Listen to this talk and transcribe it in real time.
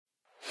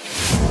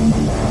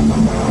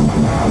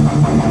Hey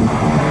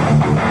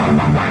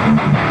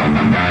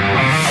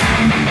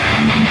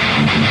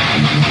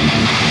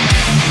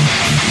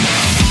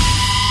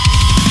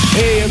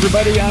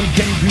everybody, I'm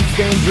Ken Goose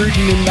Van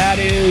Druten, and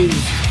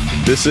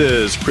This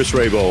is Chris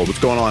Raybold. What's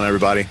going on,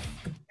 everybody?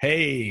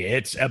 Hey,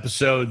 it's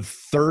episode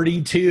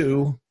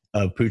 32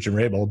 of Pooch and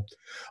Raybold.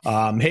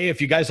 Hey, if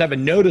you guys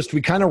haven't noticed,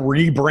 we kind of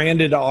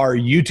rebranded our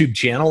YouTube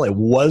channel. It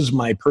was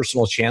my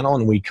personal channel,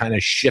 and we kind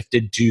of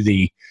shifted to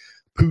the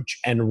Pooch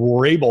and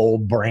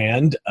Raybold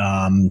brand.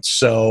 We're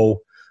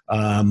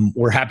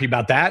happy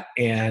about that.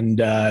 And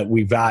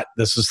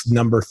this is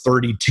number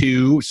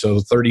 32, so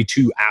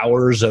 32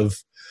 hours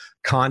of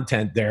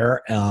content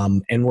there.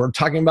 And we're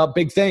talking about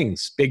big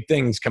things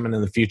coming in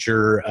the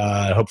future,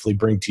 hopefully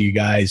bring to you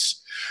guys.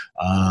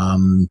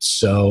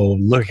 So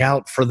look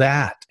out for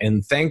that.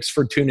 And thanks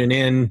for tuning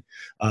in.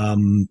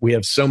 We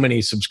have so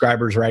many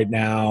subscribers right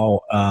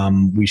now.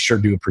 We sure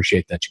do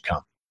appreciate that you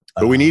come.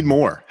 But we need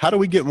more. How do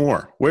we get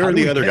more? Where are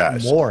the other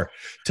guys? More.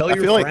 Tell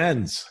your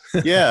friends.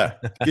 Yeah.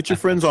 Get your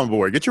friends on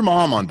board. Get your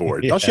mom on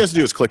board. Yeah. All she has to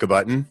do is click a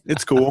button.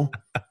 It's cool.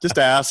 Just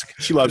ask.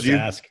 She loves you.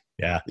 Ask.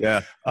 Yeah.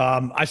 Yeah.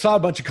 I saw a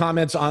bunch of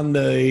comments on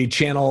the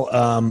channel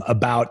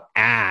about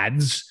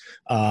ads.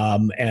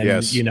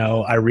 Yes.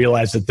 I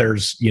realize that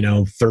there's,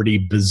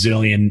 30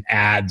 bazillion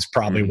ads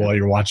probably while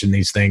you're watching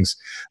these things.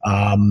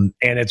 And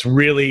it's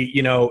really,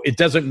 it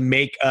doesn't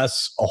make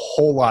us a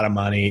whole lot of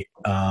money.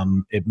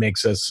 It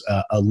makes us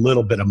a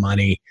little bit of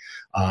money.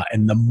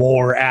 And the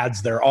more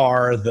ads there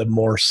are, the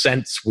more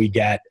cents we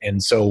get.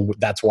 And so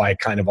that's why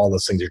kind of all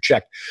those things are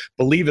checked.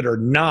 Believe it or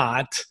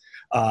not,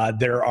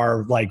 there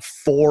are like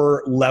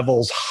 4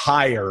 levels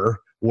higher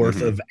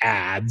worth of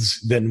ads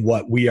than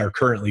what we are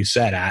currently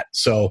set at.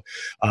 So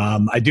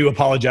I do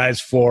apologize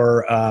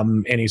for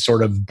any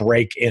sort of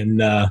break in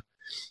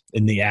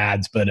the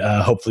ads, but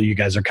hopefully you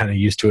guys are kind of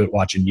used to it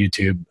watching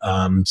YouTube.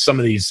 Some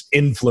of these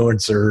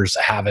influencers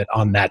have it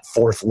on that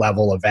 4th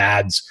level of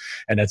ads,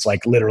 and it's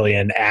like literally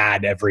an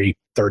ad every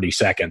 30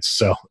 seconds.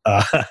 So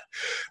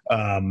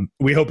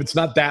we hope it's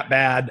not that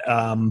bad,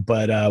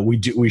 but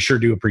we sure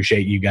do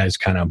appreciate you guys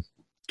kind of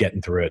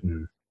getting through it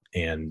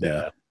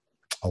and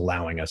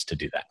allowing us to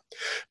do that.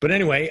 But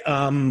anyway,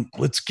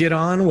 let's get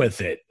on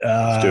with it.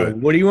 Let's do it.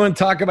 What do you want to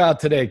talk about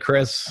today,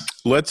 Chris?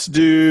 Let's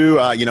do,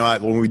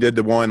 when we did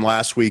the one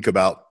last week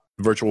about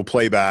virtual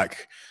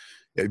playback,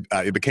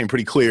 it became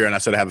pretty clear, and I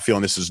said I have a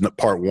feeling this is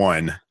part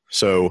 1.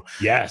 So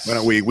yes,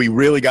 we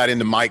really got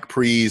into mic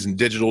pre's and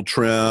digital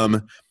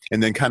trim,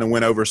 and then kind of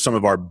went over some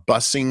of our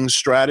busing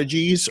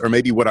strategies, or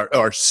maybe what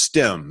our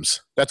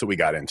stems. That's what we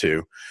got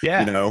into.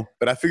 Yeah.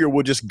 But I figure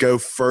we'll just go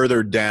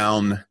further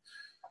down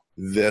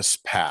this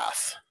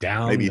path.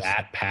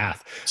 That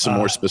path. Some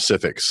more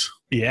specifics.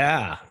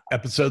 Yeah.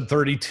 Episode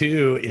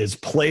 32 is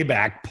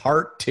playback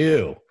part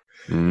 2.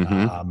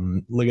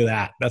 Look at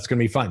that. That's going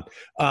to be fun.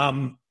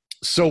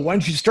 So why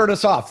don't you start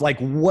us off? Like,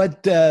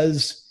 what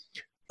does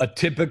a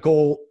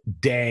typical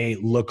day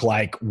look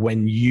like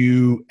when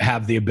you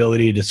have the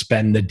ability to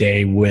spend the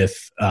day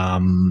with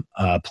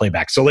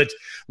playback? So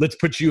let's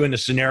put you in a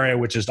scenario,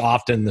 which is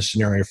often the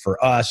scenario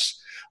for us.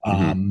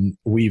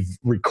 We've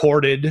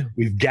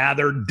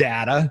gathered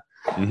data,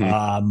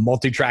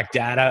 multi-track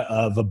data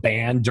of a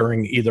band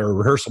during either a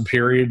rehearsal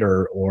period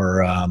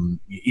or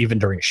even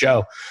during a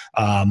show.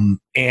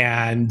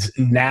 And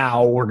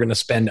now we're going to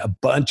spend a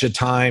bunch of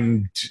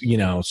time,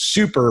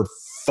 super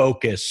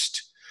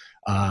focused,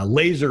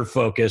 laser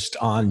focused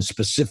on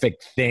specific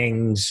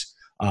things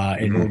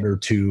in order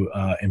to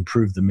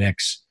improve the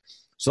mix.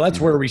 So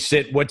that's where we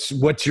sit.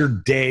 What's your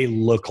day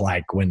look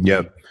like when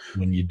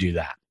you do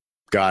that?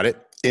 Got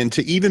it. And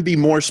to even be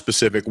more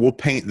specific, we'll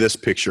paint this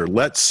picture.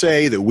 Let's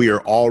say that we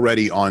are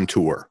already on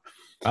tour.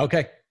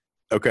 Okay.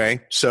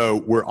 So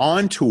we're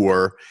on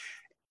tour,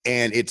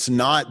 and it's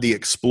not the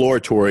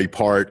exploratory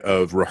part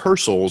of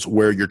rehearsals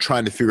where you're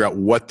trying to figure out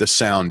what the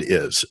sound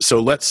is. So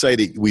let's say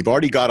that we've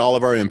already got all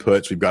of our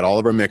inputs. We've got all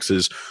of our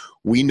mixes.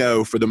 We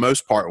know for the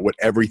most part what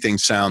everything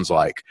sounds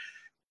like.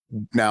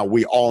 Now,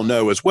 we all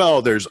know as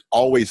well, there's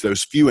always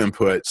those few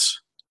inputs,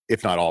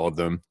 if not all of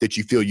them, that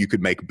you feel you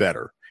could make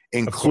better,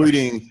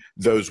 including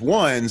those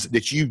ones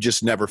that you've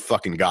just never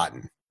fucking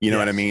gotten. You know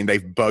what I mean?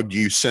 They've bugged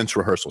you since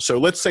rehearsal. So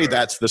let's say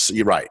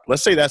you're right.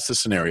 Let's say that's the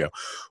scenario.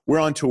 We're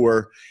on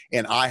tour,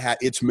 and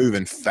it's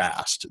moving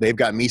fast. They've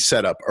got me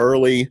set up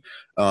early.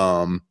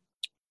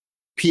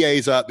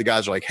 PA's up. The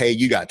guys are like, hey,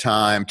 you got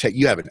time.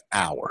 You have an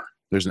hour.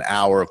 There's an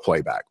hour of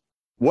playback.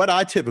 What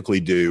I typically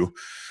do,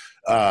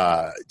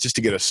 just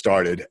to get us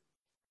started,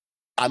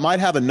 I'll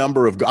have a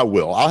number of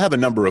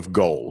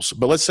goals,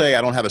 but let's say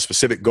I don't have a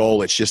specific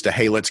goal. It's just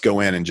hey, let's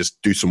go in and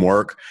just do some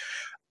work.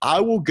 I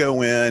will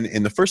go in,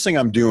 and the first thing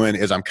I'm doing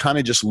is I'm kind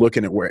of just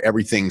looking at where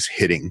everything's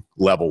hitting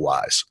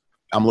level-wise.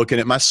 I'm looking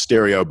at my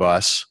stereo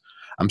bus.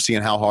 I'm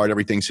seeing how hard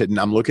everything's hitting.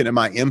 I'm looking at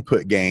my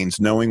input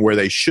gains, knowing where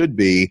they should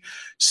be,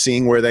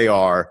 seeing where they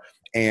are.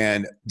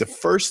 And the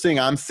first thing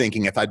I'm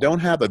thinking, if I don't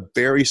have a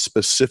very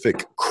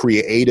specific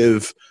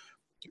creative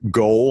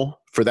goal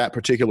for that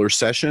particular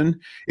session,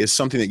 is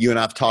something that you and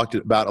I have talked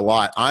about a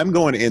lot. I'm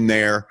going in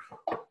there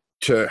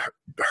to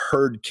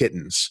herd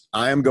kittens.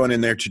 I am going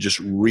in there to just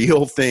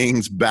reel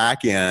things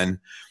back in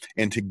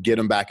and to get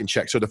them back in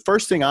check. So the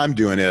first thing I'm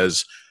doing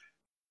is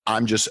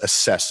I'm just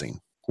assessing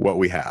what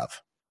we have.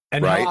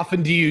 And right? How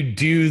often do you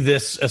do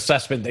this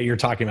assessment that you're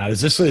talking about?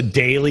 Is this a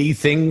daily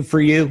thing for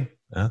you?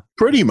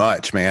 Pretty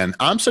much, man.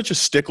 I'm such a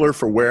stickler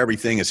for where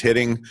everything is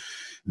hitting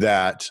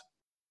that,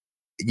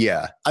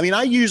 yeah. I mean,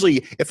 I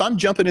usually, if I'm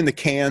jumping in the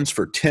cans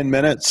for 10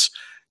 minutes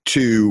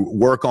to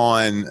work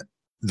on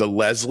the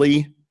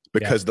Leslie,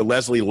 because the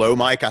Leslie low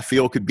mic I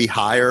feel could be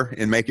higher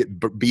and make it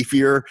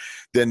beefier,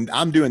 then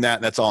I'm doing that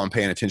and that's all I'm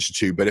paying attention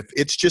to. But if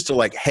it's just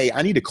like, hey,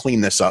 I need to clean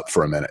this up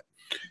for a minute,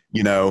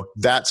 you know,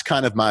 that's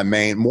kind of my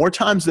main, more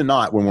times than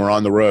not when we're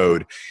on the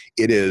road,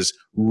 it is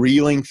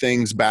reeling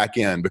things back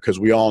in, because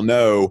we all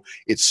know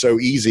it's so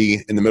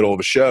easy in the middle of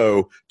a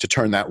show to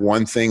turn that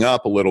one thing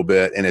up a little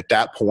bit. And at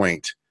that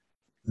point,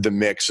 the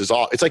mix is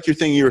all, it's like your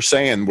thing you were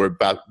saying where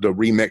about the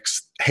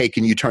remix, hey,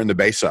 can you turn the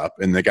bass up?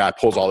 And the guy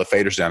pulls all the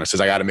faders down and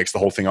says, I got to mix the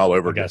whole thing all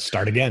over again.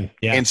 Start again.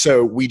 Yeah. And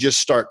so we just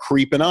start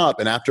creeping up.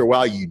 And after a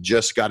while, you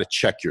just got to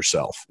check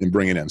yourself and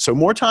bring it in. So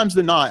more times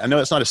than not, I know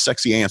it's not a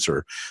sexy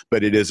answer,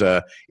 but it's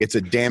a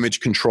damage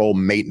control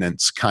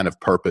maintenance kind of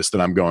purpose that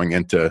I'm going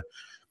into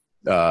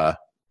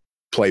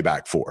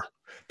playback for.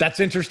 That's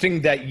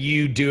interesting that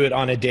you do it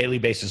on a daily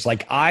basis.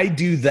 Like I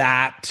do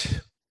that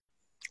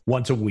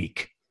once a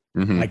week.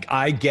 Mm-hmm. Like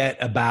I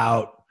get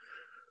about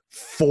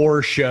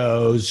 4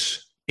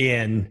 shows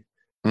in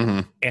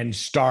and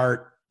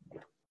start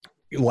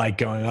like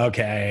going,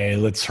 okay,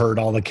 let's herd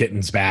all the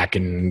kittens back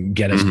and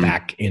get us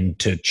back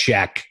into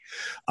check.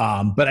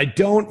 But I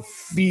don't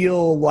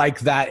feel like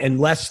that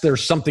unless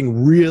there's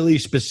something really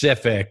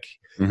specific.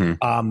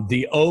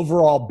 The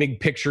overall big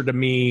picture to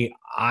me,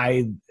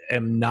 I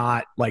am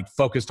not like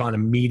focused on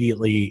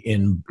immediately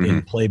in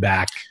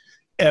playback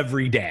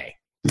every day.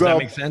 Does that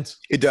make sense?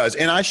 It does.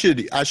 And I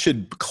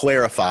should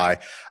clarify.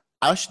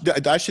 I'll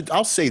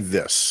say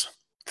this,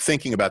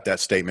 thinking about that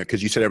statement,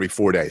 because you said every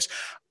 4 days.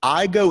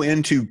 I go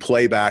into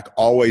playback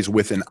always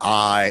with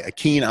a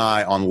keen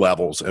eye on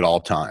levels at all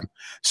time.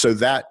 So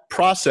that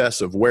process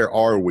of where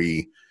are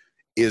we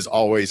is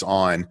always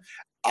on.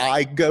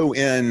 I go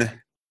in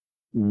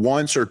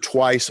once or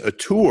twice a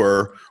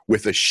tour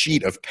with a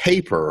sheet of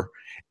paper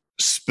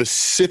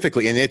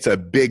specifically, and it's a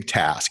big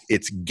task.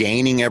 It's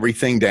gaining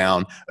everything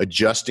down,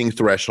 adjusting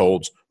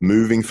thresholds,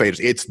 moving faders.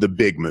 It's the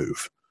big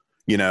move,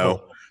 you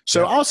know.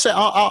 So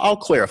I'll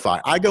clarify.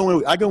 I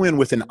go in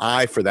with an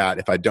eye for that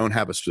if I don't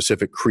have a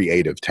specific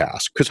creative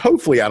task, because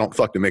hopefully I don't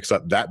fuck the mix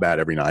up that bad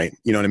every night.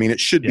 You know what I mean?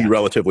 It should be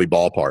relatively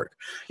ballpark.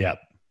 Yeah.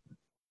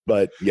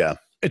 But yeah,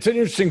 it's an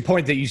interesting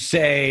point that you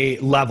say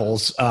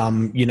levels.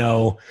 You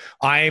know,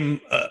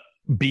 I'm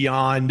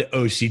beyond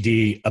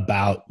OCD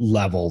about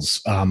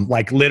levels.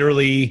 Like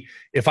literally,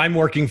 if I'm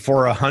working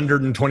for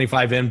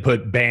 125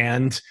 input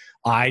band,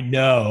 I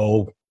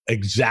know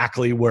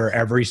exactly where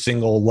every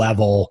single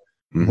level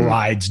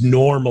rides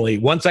normally.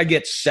 Once I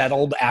get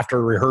settled after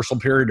a rehearsal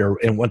period,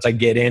 and once I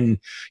get in,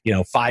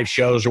 5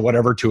 shows or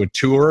whatever to a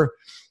tour,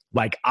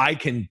 like I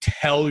can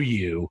tell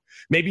you,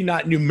 maybe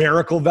not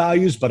numerical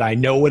values, but I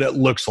know what it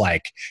looks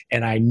like.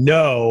 And I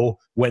know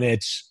when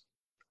it's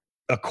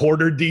a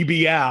quarter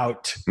dB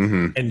out,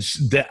 and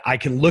that I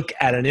can look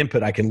at an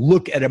input, I can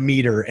look at a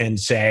meter and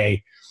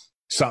say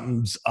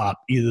something's up.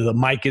 Either the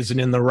mic isn't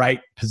in the right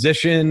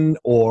position,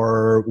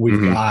 or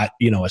we've got,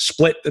 a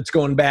split that's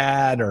going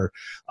bad, or,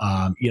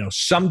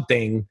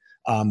 something.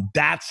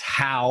 That's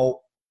how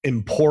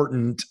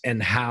important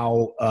and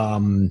how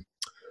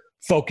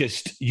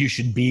focused you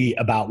should be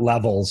about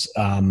levels,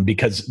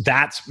 because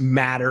that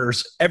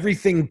matters.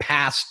 Everything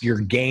past your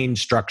gain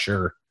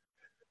structure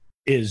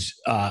is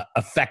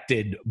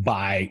affected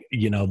by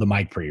the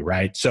mic pre,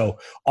 right? So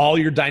all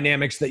your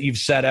dynamics that you've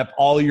set up,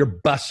 all your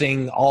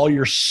bussing, all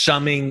your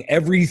summing,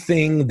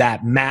 everything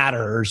that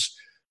matters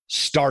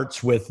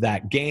starts with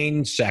that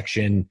gain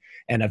section.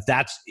 And if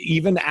that's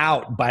even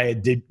out by a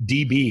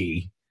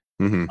dB,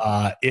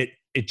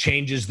 it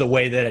changes the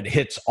way that it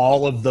hits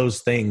all of those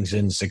things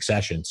in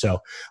succession. So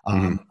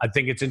I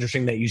think it's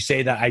interesting that you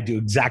say that. I do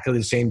exactly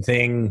the same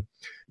thing.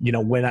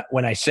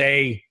 When I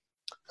say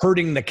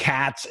herding the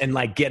cats and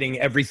like getting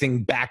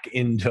everything back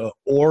into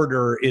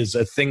order is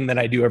a thing that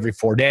I do every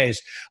 4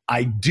 days.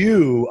 I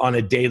do on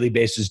a daily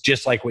basis,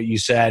 just like what you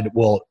said.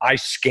 Well, I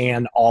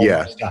scan all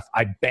my stuff.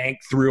 I bank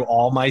through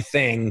all my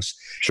things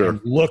and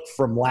look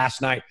from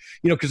last night,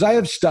 because I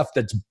have stuff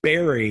that's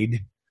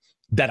buried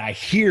that I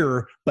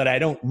hear, but I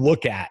don't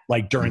look at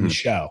like during the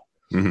show.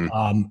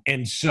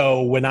 And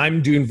so when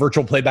I'm doing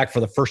virtual playback for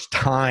the first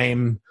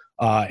time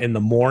in the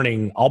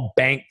morning, I'll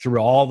bank through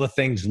all the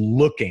things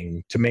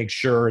looking to make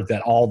sure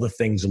that all the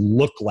things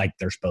look like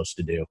they're supposed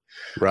to do.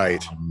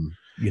 Right.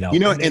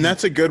 And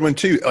that's a good one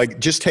too. Like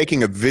just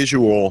taking a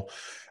visual,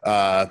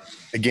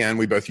 again,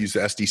 we both use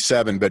the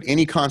SD7, but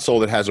any console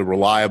that has a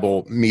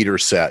reliable meter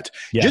set,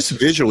 just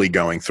visually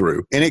going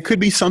through. And it could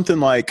be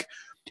something like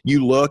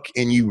you look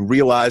and you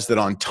realize that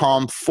on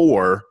Tom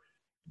 4,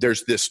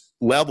 there's this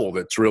level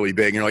that's really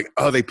big. And you're like,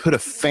 oh, they put a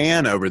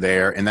fan over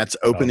there and that's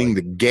opening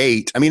the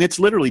gate. I mean, it's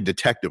literally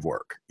detective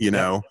work, you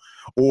know,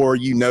 or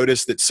you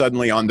notice that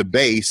suddenly on the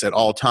base at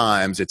all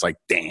times, it's like,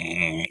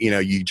 dang, you know,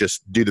 you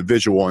just do the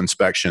visual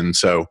inspection.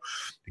 So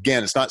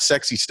again, it's not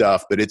sexy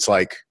stuff, but it's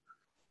like,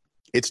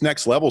 it's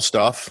next level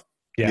stuff,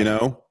 you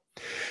know?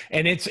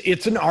 And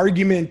it's an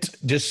argument,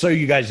 just so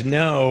you guys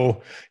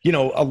know, you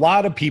know, a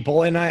lot of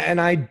people, and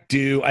I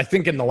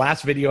think in the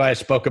last video I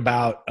spoke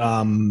about,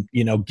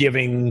 you know,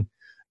 giving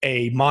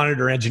a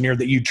monitor engineer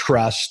that you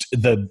trust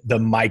the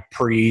mic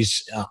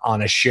pre's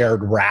on a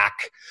shared rack.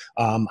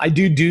 I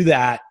do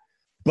that.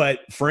 But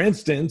for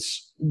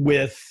instance,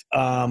 with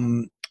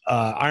Iron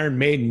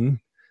Maiden,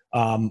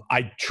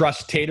 I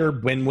trust Tater,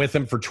 been with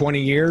him for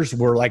 20 years.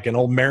 We're like an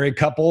old married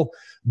couple.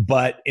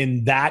 But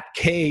in that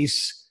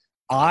case,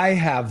 I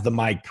have the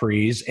mic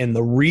pre's, and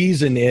the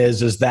reason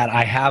is that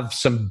I have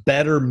some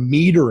better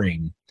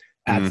metering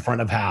at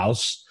front of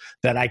house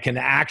that I can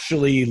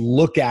actually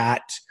look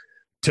at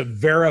to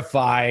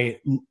verify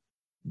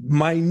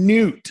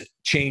minute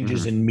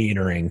changes in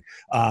metering.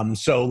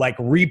 So like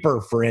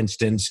Reaper, for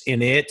instance,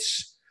 in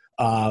its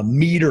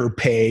meter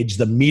page,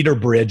 the meter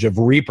bridge of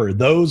Reaper,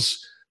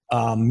 those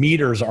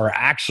meters are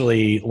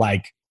actually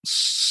like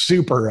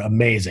super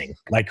amazing.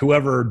 Like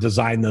whoever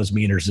designed those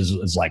meters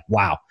is like,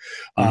 wow.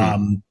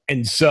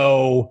 And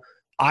so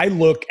I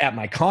look at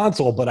my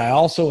console, but I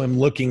also am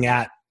looking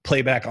at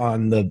playback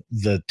on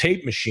the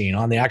tape machine,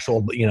 on the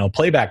actual, you know,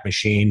 playback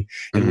machine,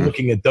 and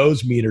looking at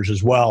those meters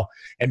as well.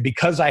 And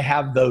because I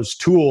have those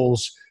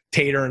tools,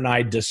 Tater and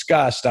I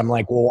discussed, I'm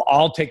like, well,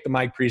 I'll take the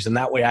mic pre's, and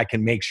that way I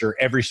can make sure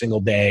every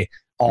single day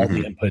all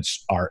the inputs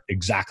are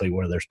exactly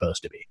where they're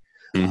supposed to be.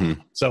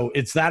 So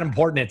it's that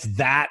important. It's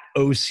that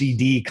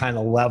OCD kind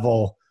of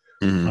level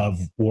of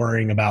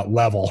worrying about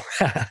level.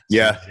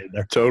 Yeah,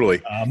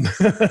 totally.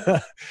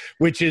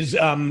 Which is,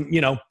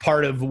 you know,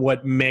 part of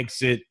what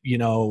makes it, you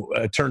know,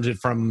 turns it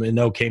from an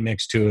okay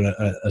mix to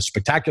a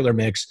spectacular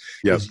mix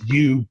is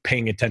you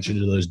paying attention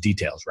to those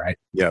details, right?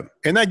 Yeah.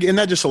 And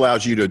that just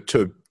allows you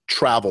to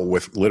travel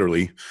with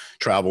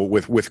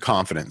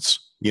confidence,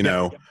 you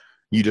know.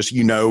 You just,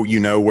 you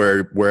know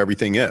where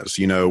everything is,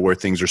 you know where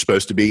things are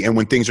supposed to be. And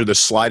when things are the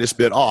slightest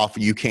bit off,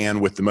 you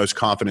can, with the most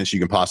confidence you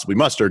can possibly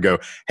muster, go,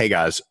 hey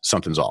guys,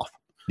 something's off.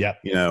 Yeah.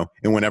 You know,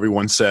 and when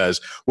everyone says,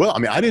 well, I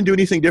mean, I didn't do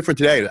anything different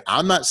today.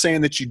 I'm not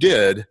saying that you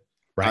did.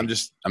 Right. I'm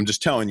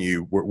just telling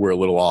you we're a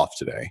little off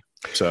today.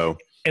 So,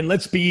 and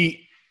let's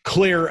be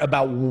clear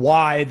about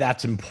why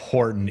that's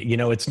important. You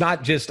know, it's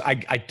not just, I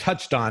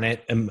touched on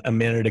it a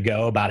minute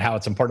ago about how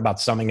it's important about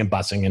summing and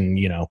bussing and,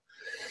 you know,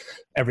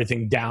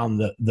 everything down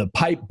the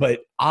pipe,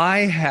 but I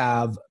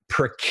have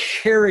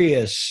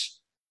precarious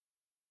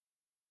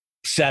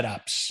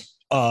setups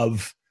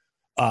of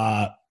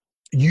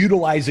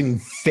utilizing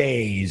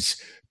phase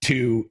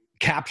to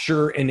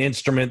capture an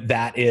instrument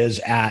that is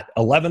at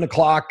 11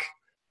 o'clock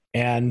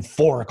and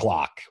 4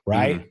 o'clock,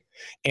 right?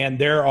 And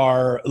there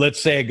are,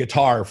 let's say a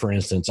guitar, for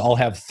instance, I'll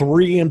have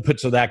 3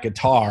 inputs of that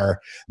guitar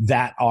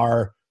that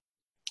are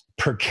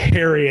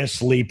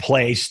precariously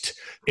placed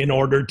in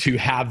order to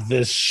have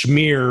this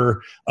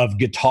smear of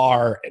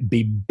guitar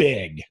be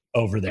big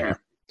over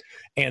there.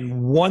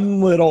 And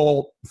one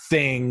little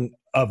thing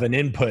of an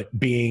input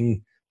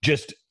being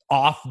just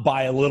off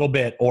by a little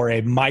bit, or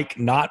a mic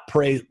not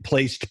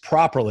placed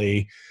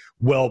properly,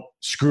 will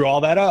screw all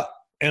that up.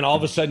 And all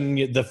of a sudden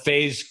the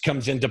phase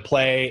comes into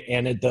play,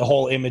 and the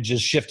whole image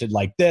is shifted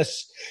like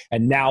this.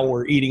 And now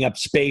we're eating up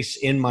space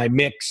in my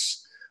mix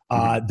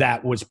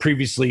that was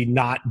previously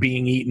not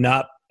being eaten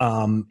up.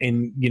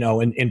 And, you know,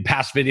 in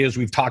past videos,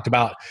 we've talked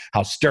about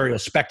how stereo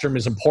spectrum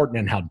is important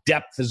and how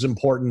depth is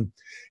important.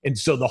 And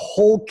so the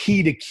whole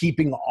key to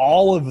keeping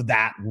all of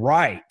that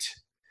right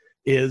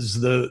is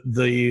the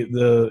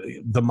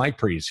mic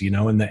pre's, you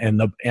know, and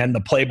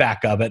the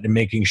playback of it, and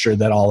making sure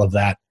that all of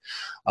that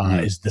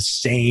is the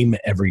same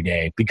every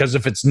day. Because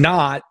if it's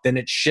not, then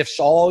it shifts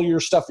all your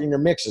stuff in your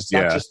mix. It's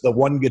not just the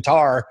one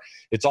guitar,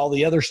 it's all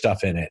the other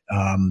stuff in it.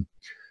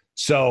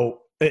 So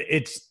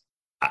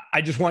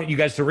I just want you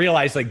guys to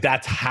realize, like,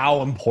 that's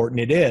how important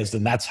it is.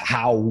 And that's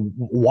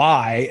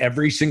why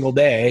every single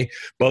day,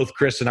 both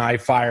Chris and I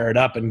fire it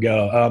up and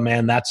go, oh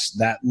man, that's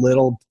that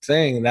little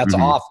thing that's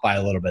off by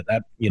a little bit.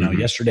 That, you know,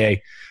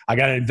 yesterday I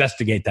got to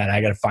investigate that.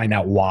 I got to find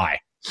out why.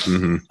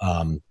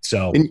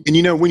 So, and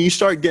you know, when you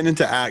start getting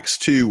into acts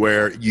too,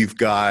 where you've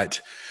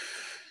got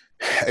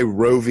a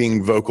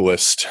roving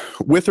vocalist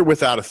with or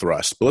without a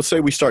thrust, but let's say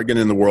we start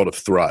getting in the world of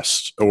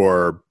thrust,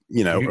 or,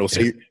 you know, or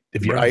say,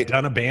 if you've ever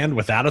done a band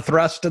without a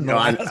thrust in the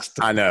last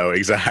I know,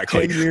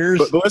 exactly. 10 years.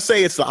 But let's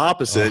say it's the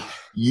opposite.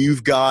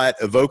 You've got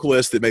a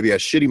vocalist that maybe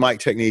has shitty mic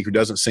technique or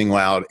doesn't sing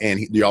loud, and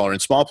y'all are in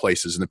small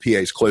places and the PA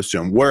is close to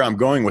him. Where I'm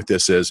going with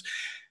this is,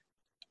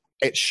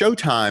 at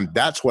showtime,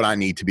 that's what I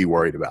need to be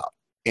worried about.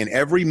 And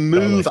every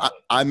move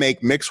I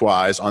make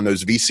mix-wise on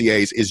those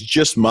VCAs is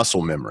just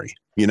muscle memory.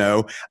 You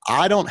know,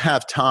 I don't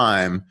have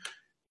time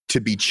to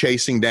be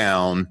chasing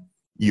down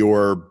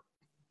your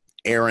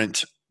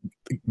errant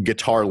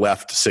guitar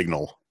left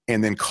signal,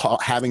 and then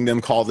having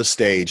them call the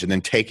stage and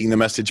then taking the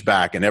message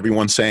back and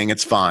everyone saying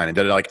it's fine. And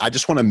like, I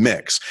just want to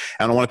mix.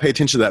 I don't want to pay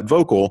attention to that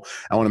vocal.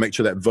 I want to make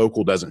sure that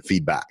vocal doesn't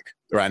feed back.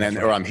 Right. And,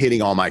 or I'm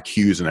hitting all my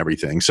cues and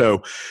everything.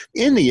 So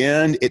in the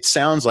end, it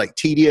sounds like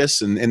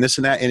tedious and this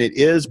and that. And it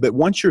is. But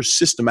once you're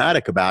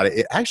systematic about it,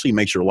 it actually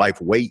makes your life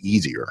way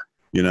easier,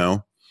 you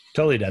know?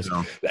 Totally does.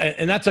 So.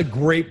 And that's a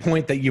great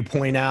point that you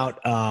point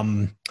out.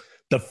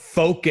 The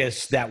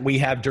focus that we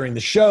have during the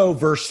show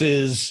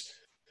versus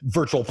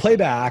virtual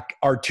playback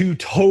are two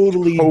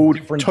totally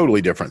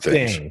different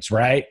things,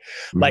 right?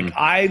 Mm-hmm. Like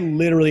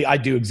I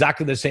do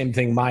exactly the same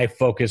thing. My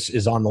focus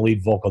is on the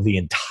lead vocal the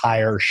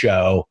entire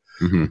show,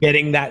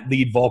 getting that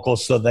lead vocal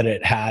so that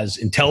it has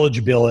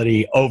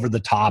intelligibility over the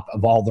top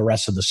of all the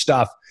rest of the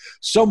stuff.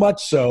 So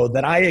much so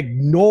that I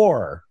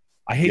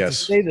hate to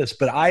say this,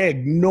 but I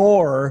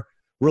ignore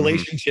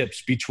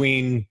relationships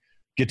between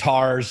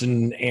guitars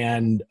and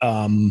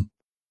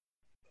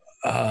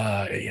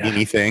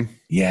anything.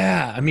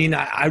 Yeah. I mean,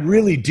 I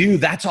really do.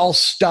 That's all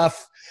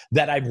stuff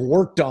that I've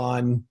worked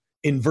on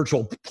in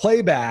virtual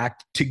playback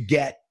to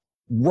get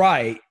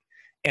right.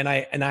 And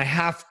I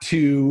have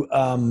to,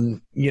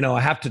 I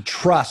have to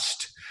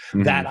trust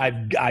that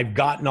I've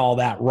gotten all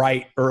that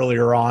right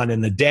earlier on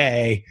in the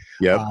day,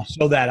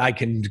 so that I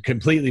can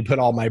completely put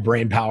all my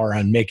brain power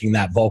on making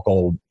that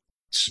vocal,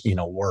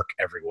 work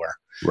everywhere.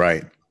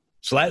 Right.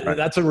 So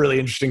that's a really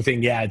interesting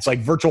thing. Yeah. It's like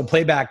virtual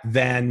playback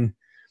then.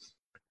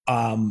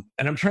 And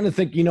I'm trying to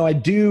think,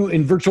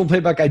 in virtual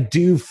playback, I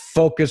do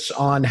focus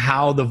on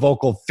how the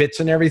vocal fits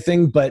and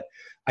everything, but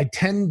I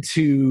tend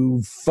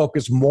to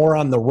focus more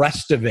on the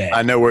rest of it.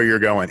 I know where you're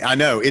going. I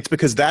know it's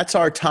because that's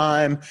our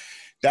time.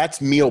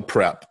 That's meal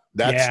prep.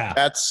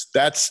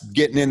 That's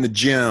getting in the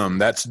gym.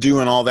 That's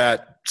doing all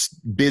that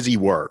busy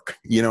work.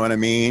 You know what I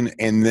mean?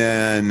 And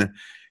then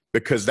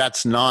because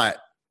that's not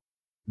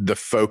the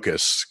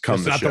focus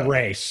it's not the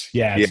race.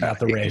 It's not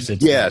the race.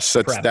 It's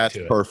that's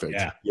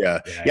perfect.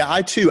 Yeah.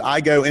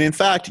 I go, and in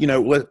fact,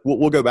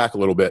 we'll go back a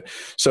little bit.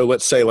 So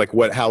let's say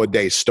how a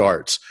day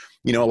starts.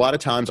 A lot of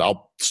times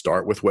I'll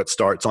start with what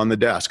starts on the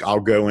desk. I'll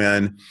go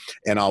in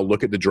and I'll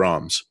look at the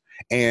drums.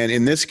 And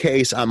in this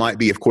case, I might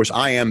be, of course,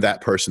 I am that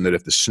person that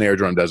if the snare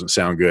drum doesn't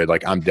sound good,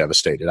 I'm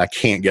devastated. I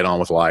can't get on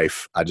with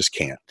life. I just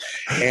can't.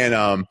 And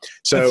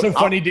so that's so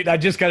funny, dude. I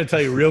just got to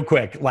tell you real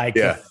quick,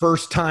 the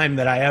first time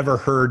that I ever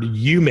heard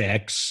you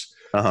mix,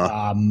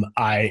 one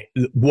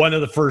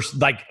of the first,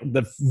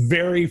 the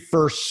very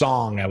first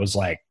song, I was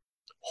like,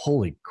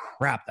 holy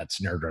crap, that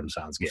snare drum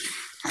sounds good.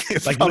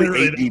 It's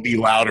probably 8 dB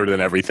louder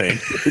than everything.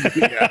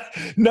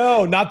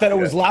 No, not that it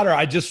was louder.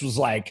 I just was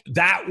like,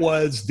 that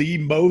was the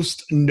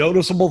most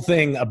noticeable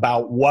thing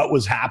about what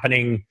was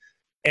happening.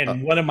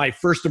 And one of my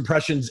first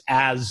impressions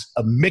as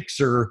a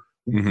mixer,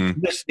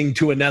 listening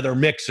to another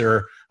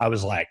mixer, I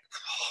was like,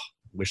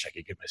 wish I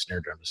could get my snare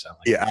drum to sound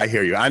like that. I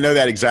hear you. I know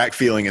that exact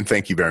feeling, and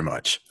thank you very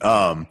much.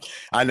 I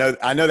know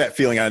that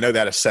feeling. I know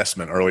that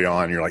assessment early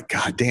on. You're like,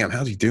 God damn,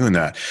 how's he doing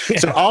that? Yeah.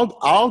 So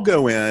I'll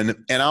go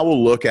in and I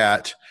will look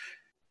at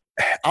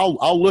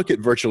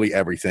virtually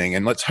everything,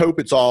 and let's hope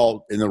it's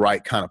all in the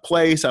right kind of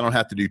place. I don't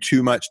have to do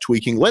too much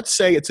tweaking. Let's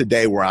say it's a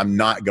day where I'm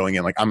not going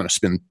in, I'm going to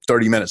spend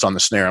 30 minutes on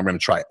the snare. I'm going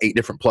to try 8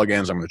 different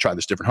plugins. I'm going to try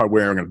this different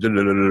hardware. I'm going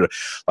to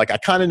I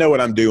kind of know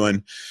what I'm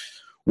doing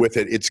with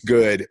it. It's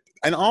good.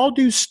 And I'll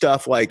do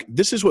stuff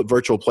this is what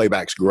virtual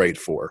playback's great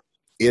for,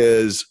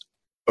 is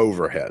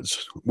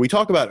overheads. We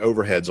talk about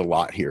overheads a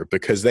lot here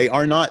because they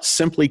are not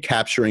simply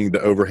capturing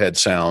the overhead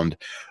sound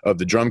of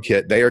the drum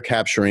kit. They are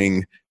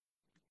capturing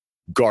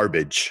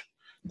garbage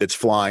that's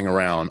flying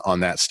around on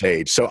that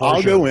stage. So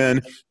I'll go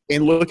in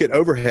and look at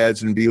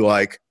overheads and be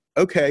like,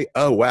 okay,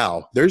 oh,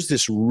 wow, there's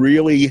this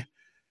really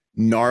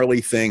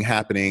gnarly thing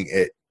happening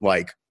at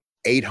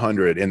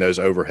 800 in those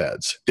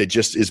overheads that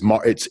just is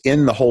it's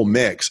in the whole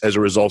mix as a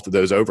result of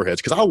those overheads,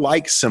 because I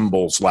like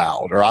cymbals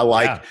loud, or I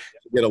like to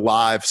get a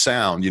live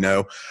sound.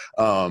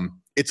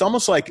 It's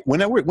almost like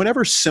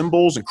whenever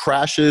cymbals and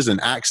crashes and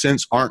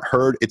accents aren't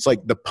heard, it's like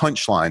the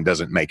punchline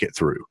doesn't make it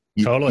through.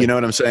 Totally. You know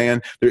what I'm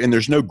saying? And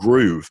there's no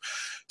groove.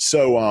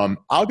 So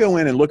I'll go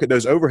in and look at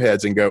those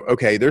overheads and go,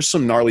 okay, there's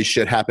some gnarly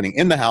shit happening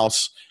in the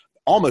house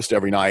almost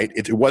every night.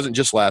 It wasn't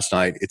just last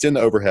night. It's in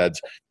the overheads.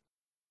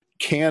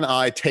 Can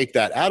I take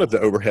that out of the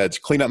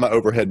overheads, clean up my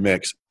overhead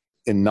mix,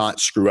 and not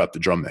screw up the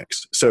drum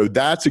mix? So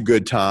that's a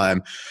good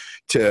time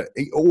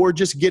or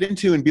just get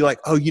into and be like,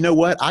 oh, you know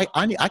what? I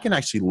can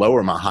actually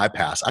lower my high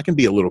pass. I can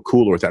be a little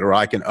cooler with that, or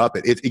I can up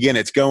it.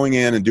 It's going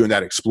in and doing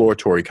that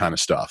exploratory kind of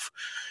stuff,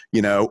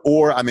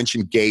 or I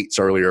mentioned gates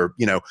earlier.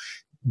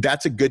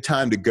 That's a good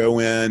time to go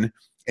in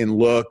and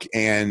look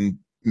and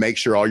make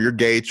sure all your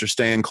gates are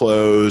staying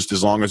closed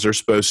as long as they're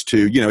supposed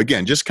to,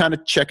 again, just kind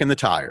of checking the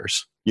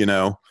tires,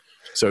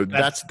 So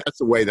that's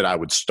the way that I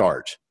would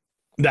start.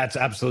 That's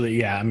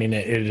absolutely, yeah. I mean,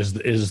 it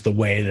is the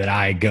way that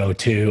I go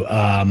to.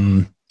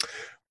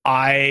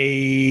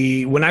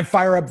 When I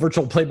fire up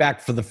virtual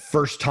playback for the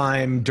first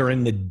time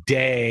during the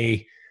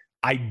day,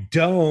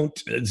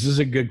 this is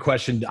a good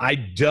question. I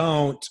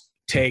don't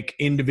take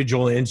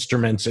individual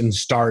instruments and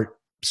start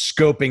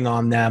scoping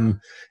on them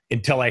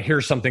until I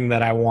hear something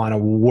that I want to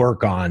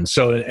work on.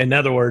 So in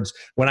other words,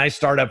 when I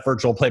start up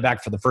virtual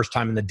playback for the first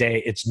time in the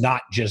day, it's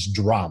not just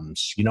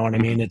drums. You know what I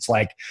mean? It's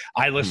like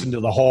I listen to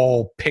the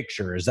whole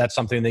picture. Is that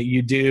something that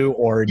you do,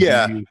 or do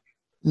you?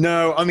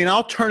 No, I mean,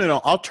 I'll turn it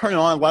on.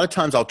 A lot of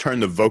times I'll turn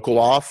the vocal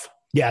off.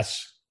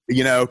 Yes.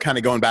 You know, kind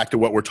of going back to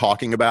what we're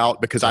talking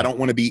about, because I don't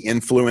want to be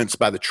influenced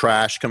by the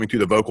trash coming through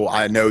the vocal.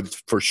 I know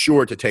for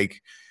sure to take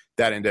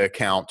that into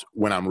account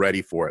when I'm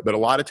ready for it. But a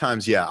lot of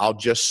times, I'll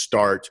just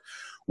start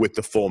with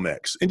the full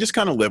mix and just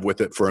kind of live with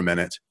it for a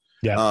minute.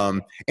 Yeah.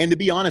 And to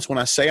be honest, when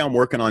I say I'm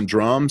working on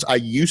drums, I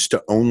used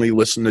to only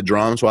listen to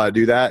drums while I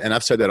do that. And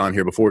I've said that on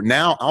here before.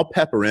 Now I'll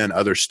pepper in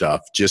other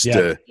stuff just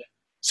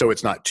so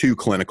it's not too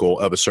clinical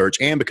of a search,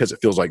 and because it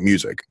feels like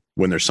music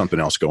when there's something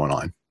else going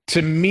on.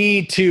 To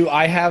me, too,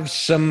 I have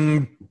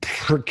some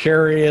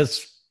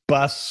precarious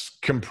bus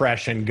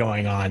compression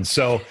going on.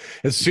 So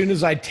as soon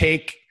as I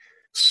take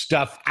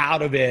stuff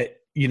out of it,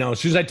 you know, as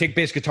soon as I take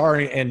bass guitar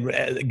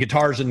and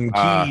guitars and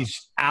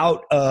keys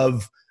out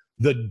of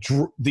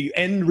the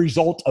end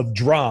result of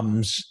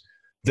drums,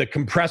 the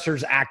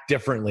compressors act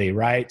differently,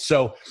 right?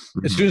 So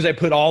as soon as I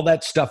put all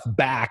that stuff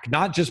back,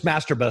 not just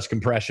master bus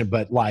compression,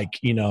 but like,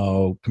 you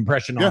know,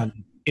 compression on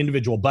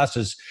individual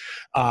buses,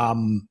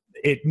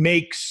 it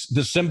makes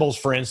the cymbals,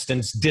 for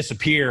instance,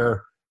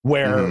 disappear,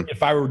 where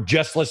if I were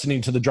just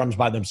listening to the drums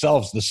by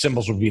themselves, the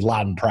cymbals would be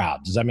loud and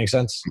proud. Does that make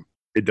sense?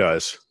 It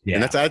does. Yeah.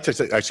 And that's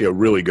actually a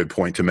really good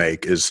point to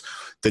make, is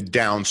the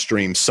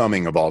downstream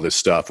summing of all this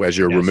stuff as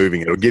you're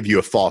removing it. It'll give you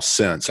a false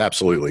sense.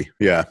 Absolutely.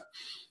 Yeah.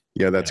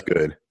 Yeah, that's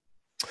good.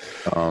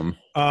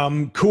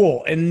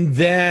 Cool. And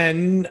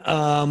then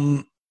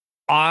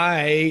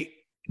I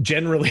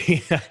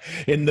generally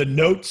in the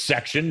notes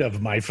section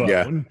of my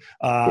phone,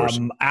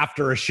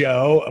 after a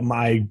show,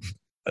 my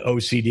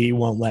OCD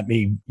won't let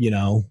me,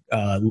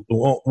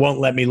 won't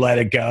let me let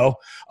it go.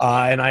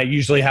 And I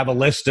usually have a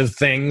list of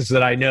things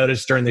that I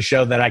noticed during the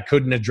show that I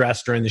couldn't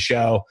address during the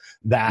show.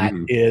 That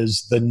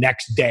is the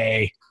next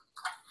day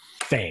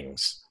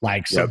things.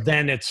 Like, so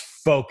then it's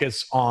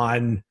focus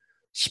on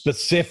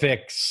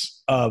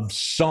specifics of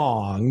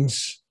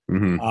songs,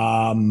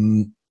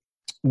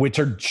 which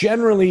are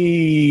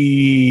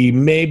generally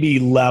maybe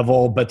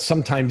level, but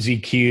sometimes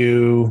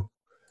EQ,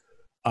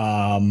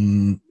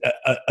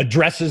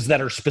 addresses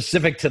that are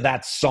specific to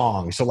that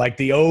song. So like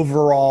the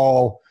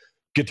overall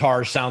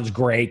guitar sounds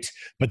great,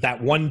 but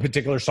that one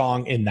particular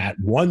song in that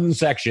one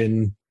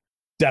section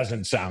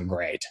doesn't sound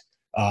great.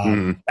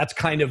 That's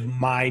kind of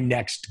my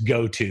next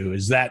go-to.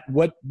 Is that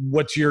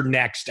what's your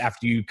next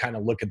after you kind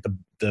of look at the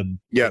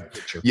big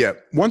picture? Yeah.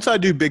 Once I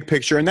do big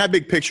picture, and that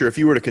big picture, if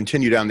you were to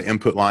continue down the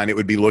input line, it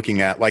would be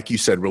looking at, like you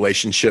said,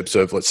 relationships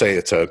of, let's say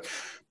it's a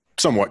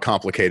somewhat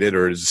complicated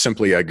or is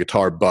simply a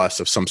guitar bus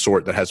of some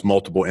sort that has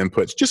multiple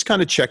inputs, just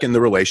kind of checking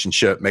the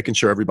relationship, making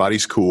sure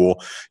everybody's cool.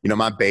 You know,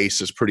 my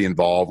bass is pretty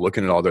involved,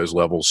 looking at all those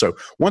levels. So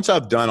once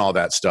I've done all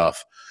that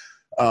stuff,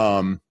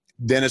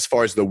 then as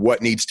far as the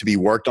what needs to be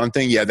worked on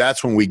thing,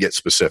 that's when we get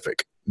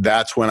specific.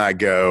 That's when I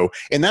go,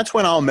 and that's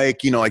when I'll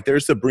make, like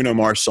there's the Bruno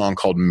Mars song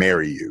called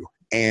Marry You.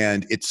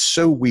 And it's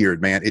so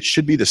weird, man. It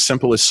should be the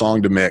simplest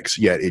song to mix,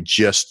 yet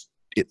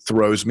it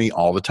throws me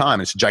all the time.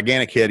 It's a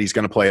gigantic hit. He's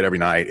going to play it every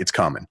night. It's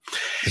coming.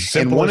 The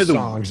simplest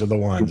songs are the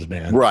ones,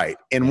 man. Right.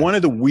 And one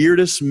of the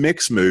weirdest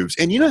mix moves,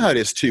 and you know how it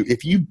is too,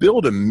 if you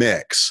build a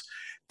mix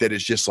that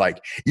is just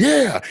like,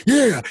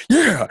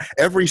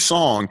 every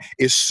song,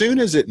 as soon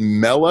as it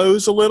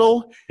mellows a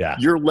little,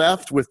 you're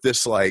left with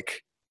this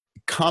like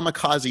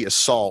kamikaze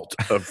assault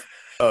of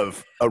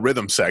a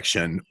rhythm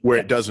section where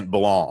it doesn't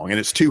belong, and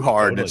it's too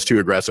hard and it's too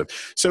aggressive.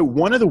 So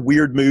one of the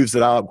weird moves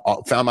that I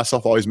found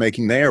myself always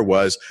making there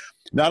was,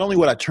 not only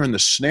would I turn the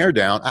snare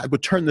down, I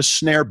would turn the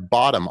snare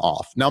bottom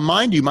off. Now,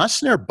 mind you, my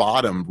snare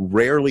bottom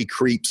rarely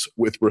creeps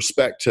with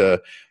respect to,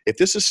 if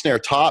this is snare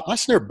top, my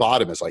snare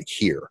bottom is like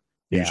here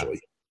usually.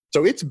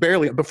 So it's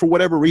barely, but for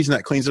whatever reason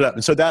that cleans it up.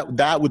 And so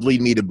that would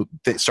lead me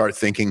to start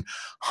thinking,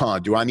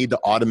 do I need to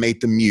automate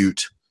the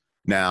mute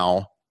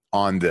now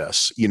on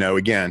this?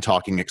 Again,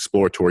 talking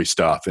exploratory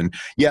stuff. And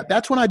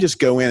that's when I just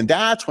go in.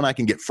 That's when I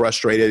can get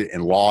frustrated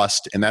and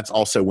lost. And that's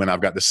also when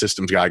I've got the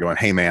systems guy going,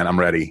 hey man, I'm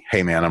ready.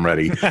 Hey man, I'm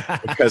ready.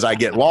 Because I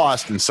get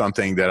lost in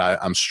something that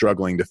I'm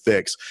struggling to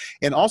fix.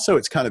 And also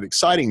it's kind of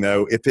exciting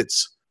though,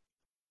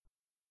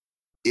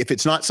 if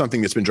it's not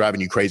something that's been driving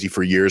you crazy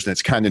for years and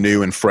it's kind of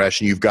new and fresh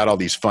and you've got all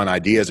these fun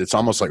ideas, it's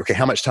almost like, okay,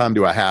 how much time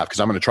do I have?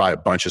 Because I'm going to try a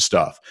bunch of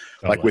stuff.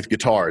 Like with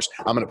guitars,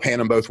 I'm going to pan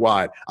them both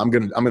wide. I'm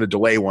going to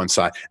delay one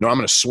side. No, I'm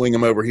going to swing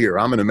them over here.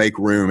 I'm going to make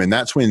room. And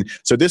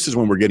so this is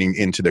when we're getting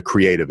into the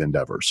creative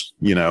endeavors,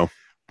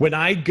 When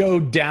I go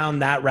down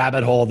that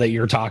rabbit hole that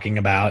you're talking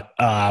about,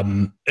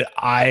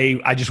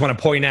 I just want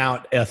to point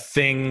out a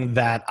thing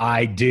that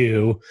I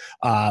do,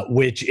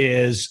 which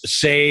is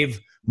save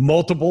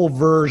multiple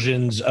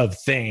versions of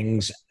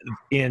things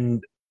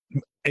in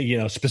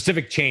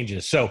specific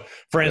changes. So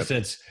for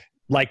instance,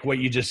 like what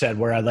you just said,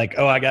 where I like,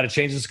 oh, I got to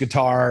change this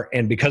guitar.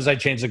 And because I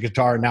changed the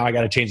guitar, now I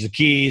got to change the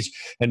keys.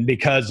 And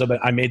because of it,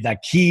 I made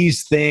that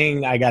keys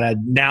thing.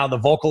 Now the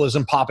vocal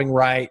isn't popping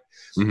right.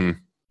 Mm-hmm.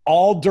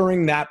 All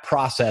during that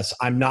process,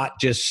 I'm not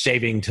just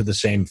saving to the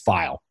same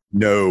file.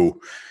 No.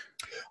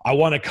 I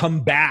want to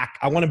come back.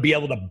 I want to be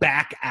able to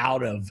back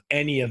out of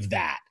any of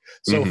that.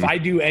 So if I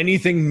do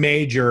anything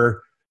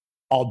major,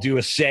 I'll do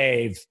a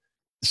save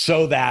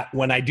so that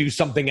when I do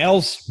something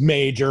else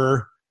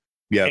major,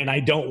 and I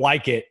don't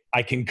like it,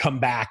 I can come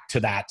back to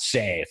that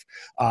save.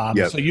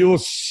 So you'll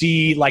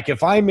see, like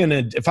if I'm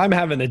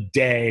having a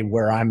day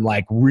where I'm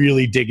like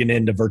really digging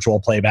into virtual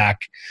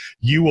playback,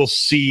 you will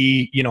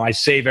see, I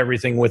save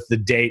everything with the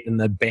date and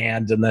the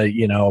band and the,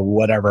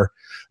 whatever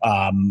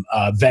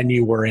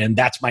venue we're in.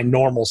 That's my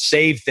normal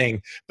save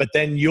thing. But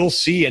then you'll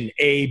see an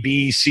A,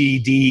 B, C,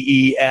 D,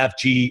 E, F,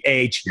 G,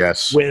 H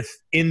with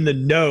in the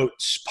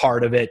notes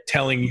part of it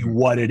telling you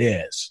what it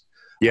is.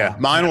 Yeah,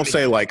 mine will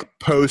say like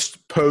post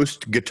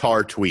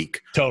guitar tweak.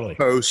 Totally.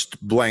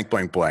 Post blank,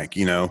 blank, blank,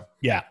 Yeah.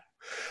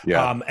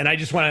 Yeah. And I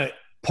just want to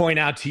point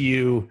out to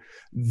you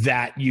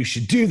that you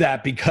should do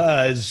that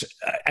because,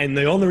 and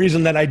the only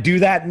reason that I do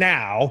that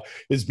now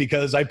is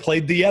because I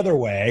played the other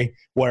way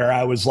where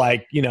I was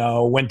like,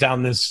 went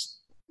down this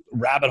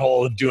rabbit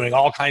hole of doing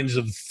all kinds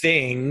of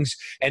things.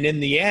 And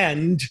in the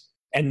end,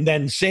 and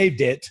then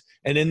saved it.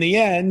 And in the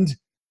end,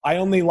 I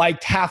only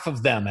liked half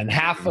of them and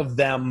half of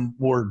them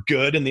were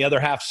good and the other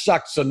half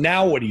sucked. So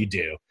now what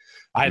do?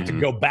 I have to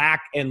go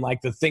back and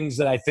like the things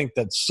that I think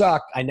that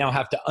suck, I now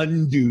have to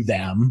undo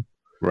them.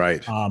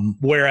 Right.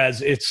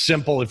 Whereas it's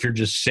simple if you're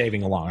just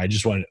saving along.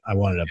 I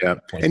wanted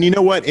to point And you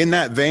know what? In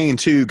that vein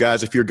too,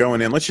 guys, if you're going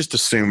in, let's just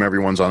assume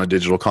everyone's on a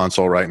digital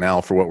console right now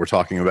for what we're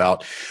talking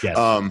about.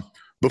 Yes.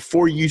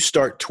 Before you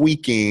start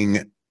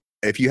tweaking,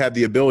 if you have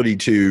the ability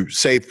to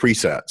save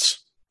presets.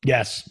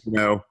 Yes.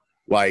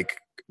 Like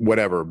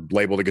whatever,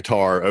 label the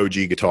guitar OG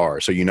guitar,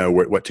 so you know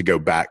what to go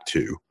back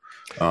to.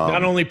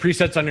 Not only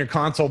presets on your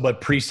console,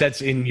 but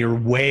presets in your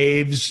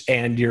Waves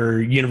and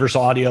your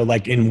Universal Audio.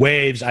 Like in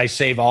Waves, I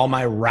save all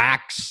my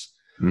racks,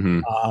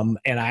 and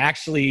I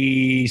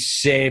actually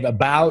save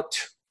about,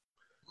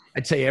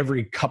 I'd say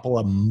every couple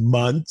of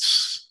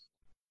months,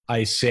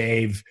 I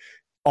save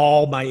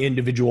all my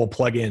individual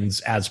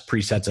plugins as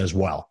presets as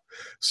well,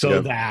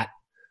 so that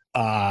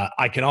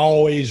I can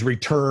always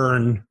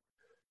return.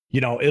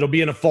 It'll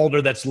be in a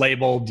folder that's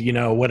labeled,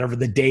 whatever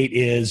the date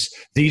is.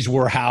 These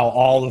were how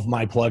all of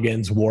my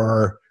plugins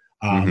were,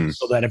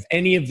 so that if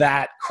any of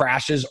that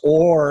crashes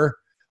or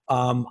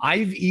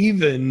I've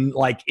even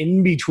like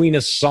in between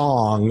a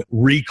song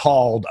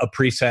recalled a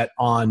preset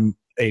on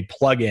a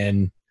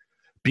plugin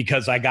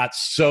because I got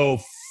so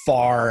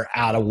far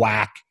out of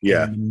whack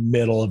in the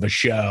middle of a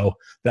show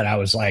that I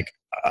was like,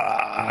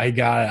 I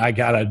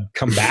gotta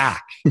come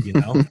back,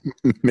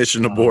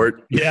 Mission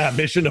abort.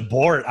 Mission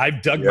abort.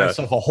 I've dug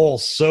myself a hole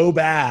so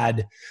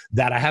bad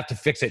that I have to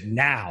fix it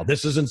now.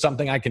 This isn't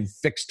something I can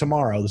fix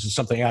tomorrow. This is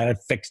something I have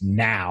to fix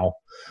now.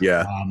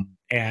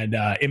 And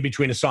in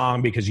between a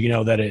song, because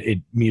that it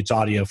mutes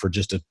audio for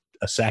just a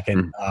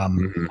second,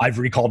 I've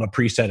recalled a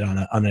preset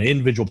on an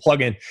individual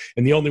plugin,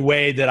 and the only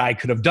way that I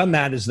could have done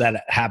that is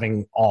that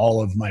having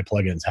all of my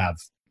plugins have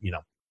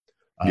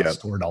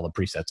stored all the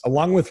presets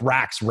along with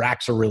racks.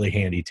 Racks are really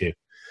handy too.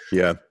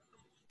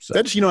 So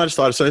that's, I just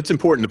thought so. It's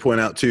important to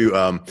point out too.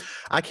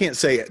 I can't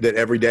say that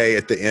every day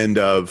at the end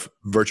of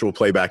virtual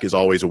playback is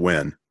always a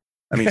win.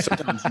 I mean,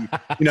 sometimes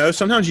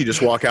sometimes you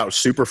just walk out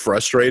super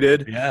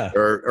frustrated,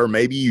 or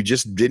maybe you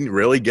just didn't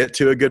really get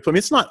to a good play. I mean,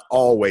 it's not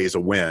always a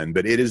win,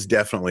 but it is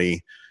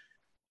definitely,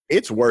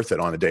 it's worth it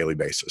on a daily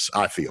basis,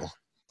 I feel.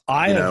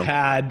 I have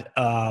had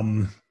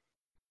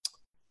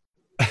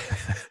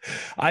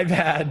I've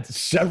had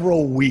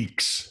several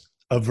weeks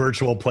of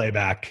virtual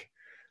playback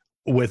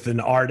with an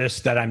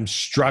artist that I'm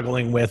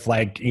struggling with.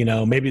 Like,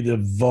 maybe the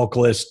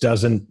vocalist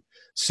doesn't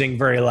sing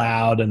very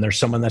loud and there's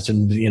someone that's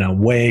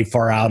way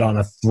far out on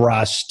a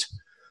thrust.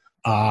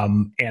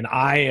 And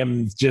I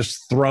am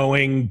just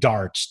throwing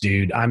darts,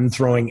 dude. I'm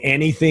throwing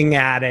anything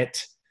at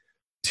it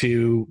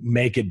to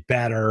make it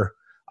better.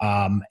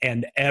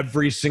 And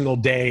every single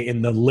day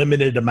in the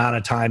limited amount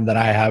of time that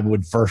I have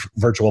with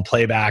virtual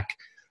playback,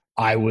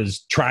 I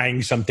was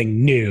trying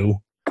something new.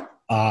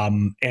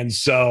 And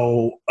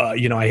so, I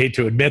hate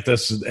to admit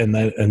this, and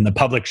the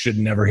public should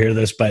never hear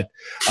this, but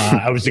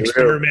I was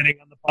experimenting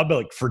on the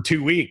public for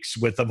 2 weeks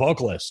with a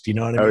vocalist, you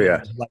know what I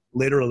mean? Like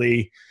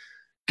literally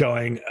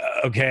going,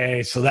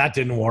 okay, so that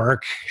didn't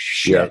work.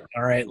 Shit.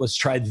 All right, let's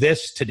try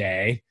this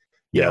today,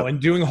 and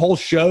doing whole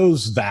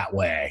shows that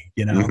way,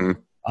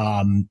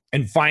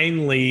 and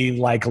finally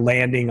like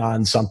landing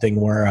on something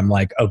where I'm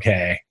like,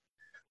 okay,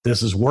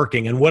 this is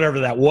working. And whatever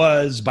that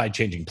was, by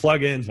changing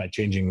plugins, by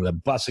changing the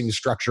busing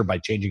structure, by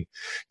changing,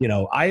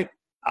 I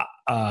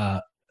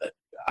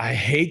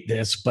hate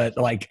this, but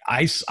like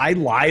I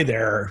lie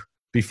there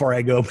before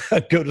I go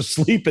to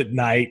sleep at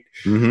night,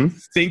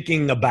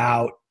 thinking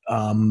about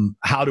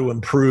how to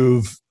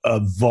improve a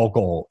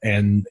vocal,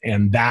 and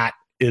that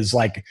is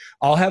like,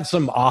 I'll have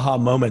some aha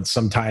moments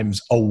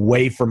sometimes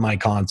away from my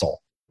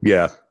console.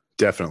 Yeah,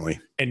 definitely.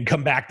 And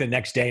come back the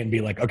next day and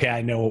be like, okay,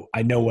 I know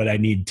what I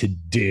need to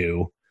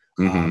do.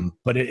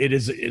 But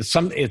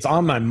it's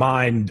on my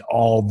mind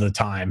all the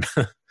time.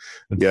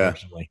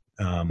 Unfortunately.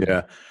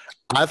 Yeah.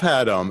 I've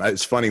had,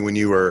 it's funny when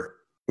you're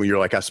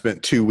like, I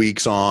spent 2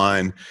 weeks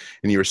on,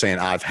 and you were saying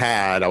I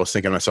was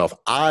thinking to myself,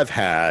 I've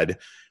had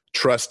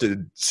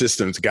trusted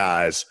systems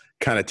guys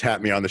kind of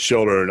tap me on the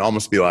shoulder and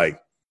almost be like,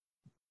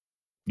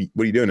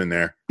 what are you doing in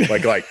there?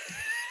 Like,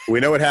 we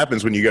know what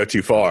happens when you go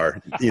too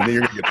far. You're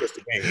going to get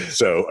twisted pain.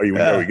 So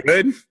are we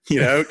good?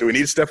 Do we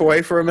need to step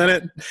away for a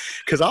minute?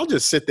 Because I'll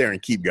just sit there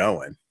and keep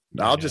going.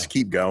 I'll just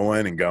keep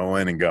going and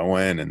going and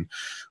going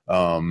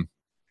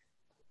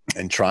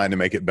and trying to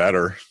make it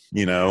better,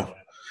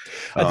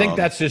 I think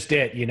that's just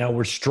it.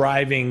 We're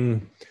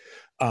striving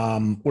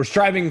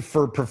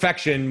for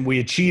perfection. We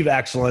achieve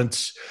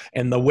excellence.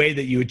 And the way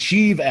that you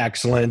achieve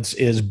excellence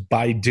is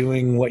by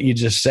doing what you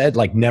just said,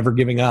 like never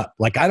giving up.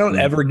 Like I don't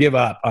ever give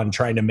up on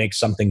trying to make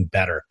something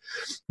better.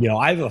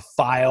 I have a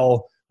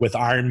file with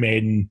Iron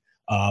Maiden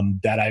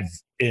that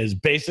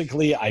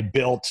I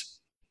built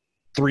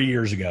 3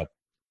 years ago,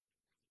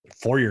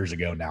 4 years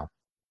ago now.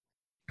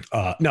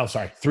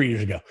 3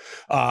 years ago.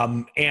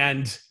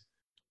 And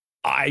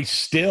I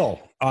still,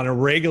 on a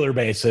regular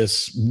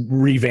basis,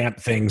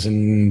 revamp things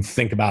and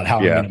think about how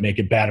I'm going to make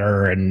it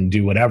better and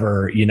do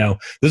whatever.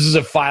 This is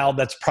a file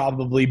that's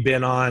probably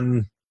been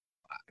on,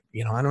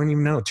 I don't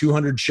even know,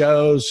 200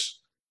 shows,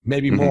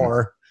 maybe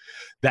more,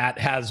 that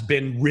has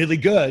been really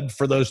good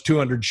for those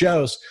 200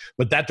 shows.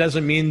 But that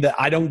doesn't mean that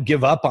I don't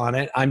give up on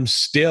it. I'm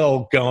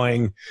still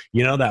going,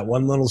 that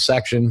one little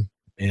section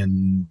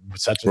in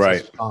such and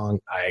such a song,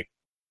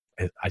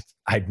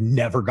 I've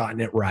never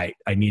gotten it right.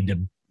 I need to,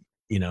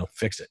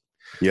 fix it.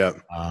 Yeah.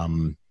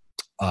 And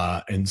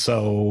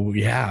so,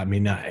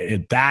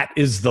 that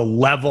is the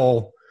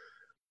level,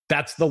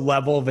 that's the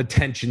level of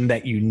attention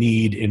that you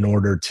need in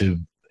order to,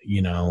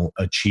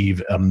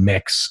 achieve a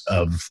mix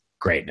of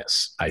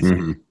greatness, I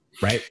think.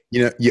 Right.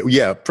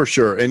 Yeah, for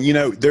sure. And,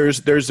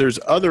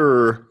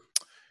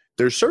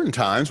 there's certain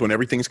times when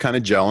everything's kind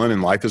of gelling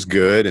and life is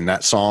good and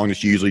that song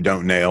that you usually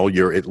don't nail,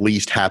 you're at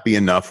least happy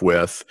enough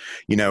with,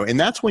 and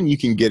that's when you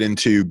can get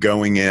into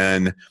going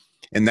in.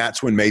 And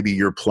that's when maybe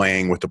you're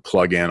playing with the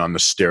plug-in on the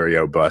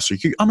stereo bus. Or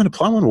I'm going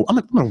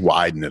to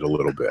widen it a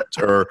little bit,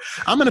 or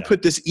I'm going to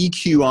put this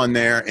EQ on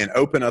there and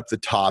open up the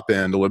top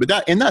end a little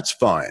bit. And that's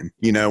fun,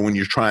 when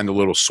you're trying the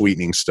little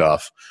sweetening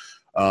stuff.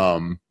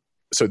 So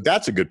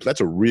that's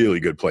a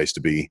really good place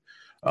to be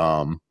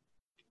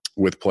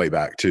with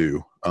playback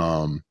too.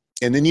 And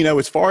then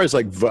as far as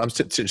like I'm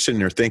sitting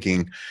there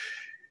thinking,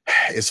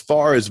 as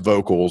far as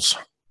vocals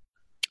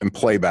and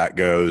playback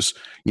goes,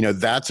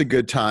 that's a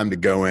good time to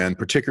go in,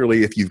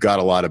 particularly if you've got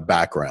a lot of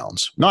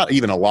backgrounds, not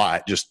even a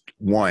lot, just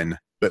one,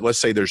 but let's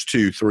say there's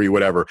 2, 3,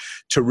 whatever,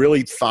 to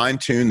really fine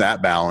tune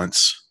that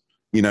balance,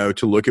 to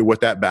look at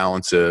what that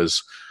balance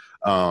is.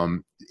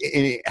 And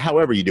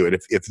however you do it,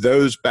 if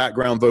those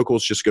background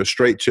vocals just go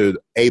straight to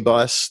a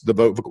bus, the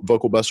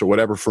vocal bus or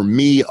whatever, for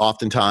me,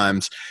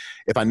 oftentimes,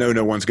 if I know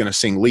no one's going to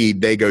sing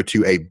lead, they go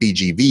to a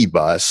BGV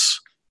bus.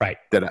 Right.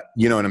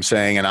 You know what I'm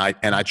saying? And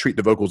I treat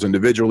the vocals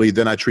individually,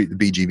 then I treat the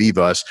BGV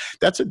bus.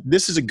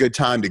 This is a good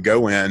time to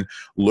go in,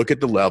 look at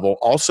the level,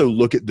 also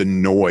look at the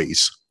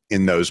noise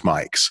in those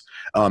mics.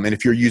 And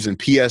if you're using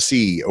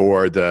PSE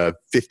or the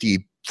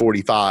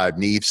 5045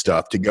 Neve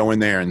stuff, to go in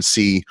there and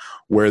see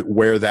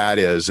where that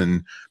is.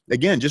 And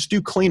again, just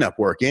do cleanup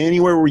work.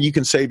 Anywhere where you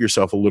can save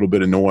yourself a little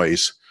bit of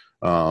noise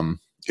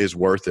is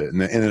worth it. And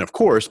then of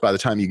course, by the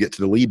time you get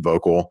to the lead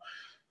vocal,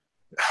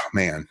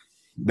 man,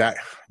 that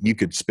you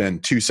could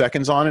spend 2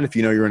 seconds on it if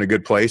you're in a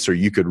good place, or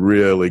you could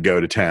really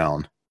go to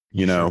town.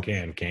 Sure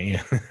can you?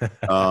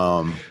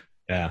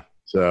 Yeah.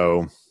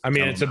 So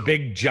it's a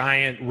big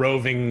giant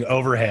roving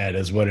overhead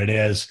is what it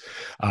is,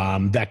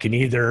 that can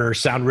either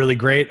sound really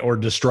great or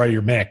destroy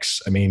your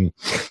mix.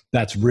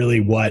 That's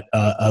really what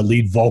a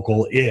lead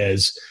vocal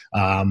is.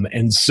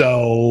 And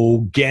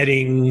so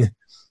getting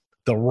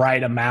the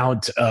right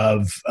amount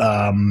of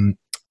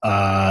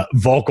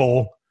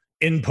vocal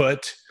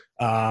input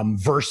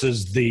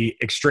versus the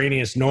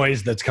extraneous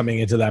noise that's coming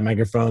into that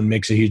microphone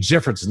makes a huge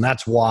difference. And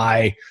that's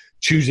why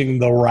choosing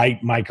the right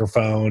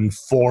microphone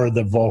for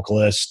the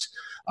vocalist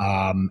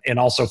and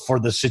also for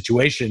the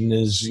situation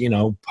is,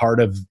 part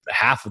of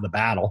half of the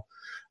battle.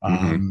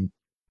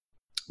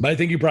 But I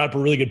think you brought up a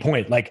really good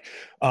point. Like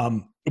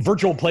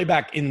virtual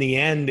playback in the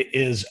end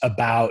is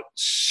about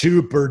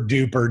super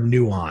duper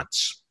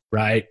nuance,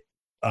 right?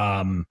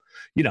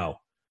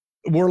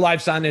 We're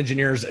live sound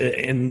engineers,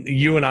 and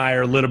you and I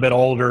are a little bit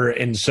older,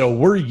 and so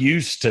we're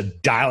used to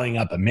dialing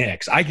up a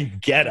mix. I can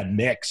get a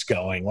mix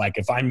going. Like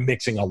if I'm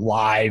mixing a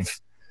live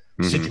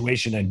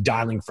situation and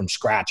dialing from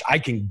scratch, I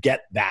can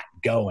get that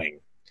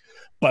going.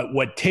 But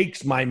what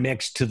takes my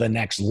mix to the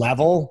next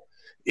level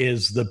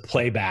is the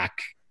playback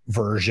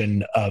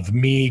version of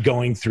me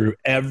going through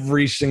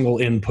every single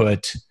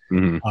input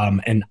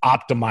and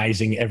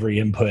optimizing every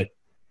input,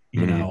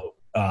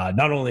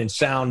 not only in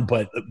sound,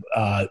 but,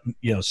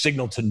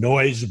 signal to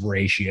noise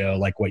ratio,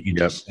 like what you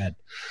just said.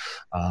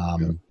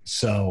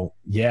 So,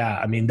 yeah,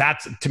 I mean,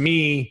 to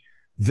me,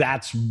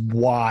 that's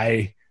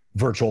why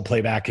virtual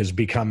playback has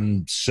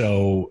become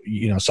so,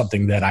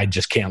 something that I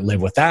just can't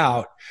live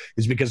without,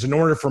 is because in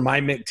order for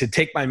to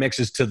take my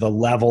mixes to the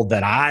level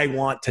that I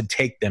want to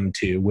take them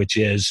to, which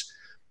is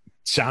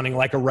sounding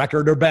like a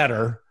record or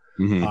better,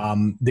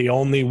 the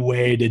only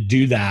way to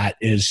do that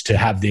is to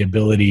have the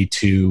ability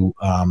to,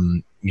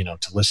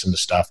 to listen to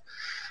stuff.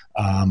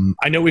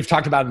 I know we've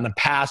talked about in the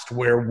past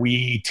where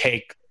we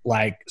take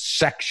like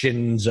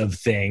sections of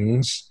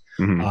things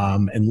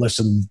and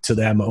listen to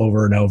them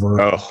over and over.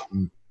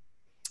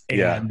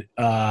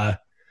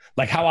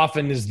 Like, how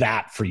often is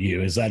that for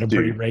you? Is that a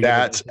pretty regular?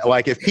 That's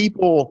like, if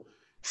people,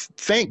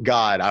 thank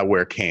God I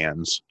wear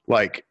cans.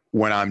 Like,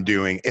 when I'm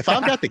doing, if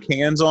I've got the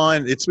cans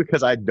on, it's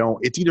because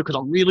it's either because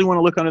I really want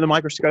to look under the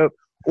microscope,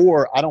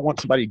 or I don't want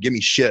somebody to give me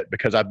shit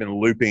because I've been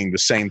looping the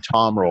same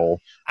tom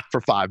roll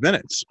for 5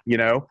 minutes,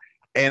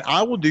 and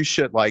I will do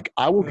shit like,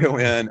 I will go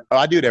in,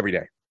 I do it every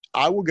day.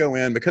 I will go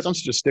in, because I'm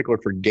such a stickler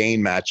for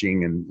gain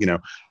matching, and,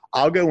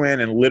 I'll go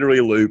in and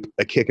literally loop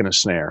a kick and a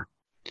snare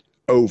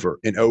over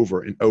and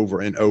over and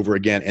over and over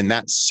again. And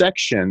that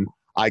section,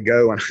 I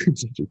go and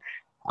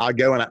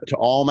to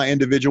all my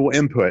individual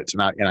inputs,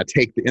 and I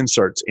take the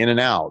inserts in and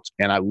out,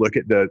 and I look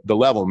at the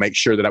level, make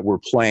sure that we're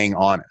playing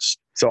honest.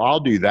 So I'll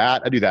do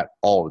that. I do that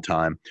all the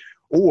time.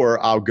 Or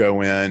I'll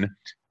go in,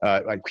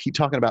 I keep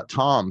talking about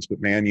toms,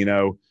 but man,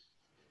 I'll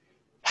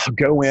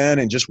go in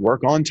and just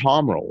work on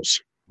tom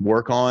rolls,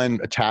 work on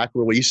attack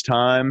release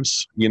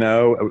times,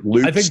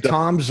 loop I think stuff.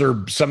 toms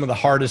are some of the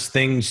hardest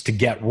things to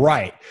get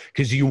right,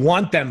 because you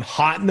want them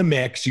hot in the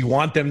mix. You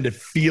want them to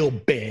feel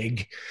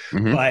big,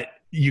 but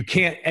you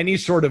can't any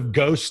sort of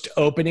ghost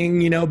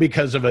opening,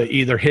 because of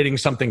either hitting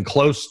something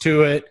close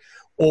to it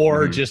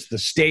or just the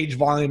stage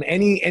volume.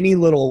 Any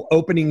little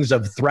openings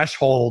of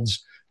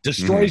thresholds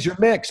destroys your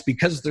mix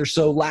because they're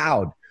so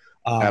loud.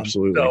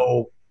 Absolutely.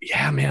 So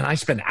yeah, man, I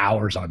spend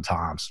hours on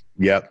toms.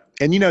 Yep.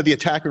 And the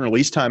attack and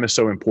release time is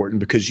so important,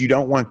 because you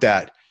don't want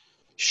that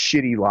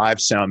shitty live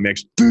sound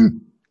mix.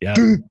 Yeah.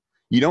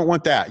 You don't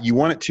want that. You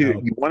want it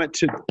to, you want it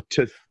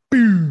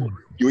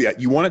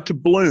to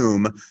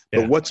bloom,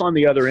 but what's on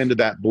the other end of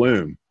that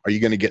bloom? Are you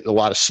going to get a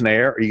lot of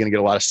snare? Are you going to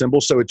get a lot of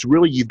cymbals? So it's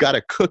really, you've got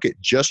to cook it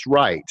just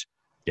right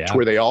to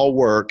where they all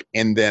work,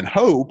 and then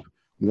hope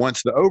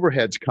once the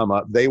overheads come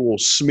up, they will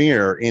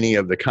smear any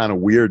of the kind of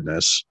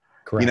weirdness.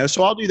 Correct.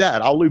 So I'll do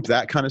that. I'll loop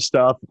that kind of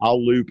stuff.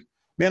 I'll loop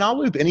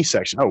any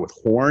section. Oh, with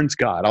horns,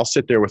 God, I'll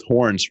sit there with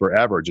horns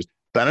forever, just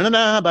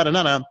ba-da-da-da,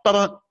 ba-da-da-da,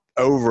 ba-da,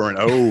 over and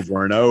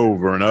over and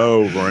over and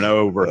over and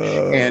over.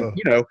 And,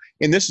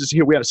 and this is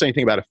here, we have to say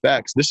anything about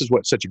effects. This is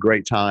what's such a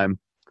great time.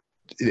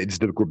 It's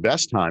the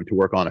best time to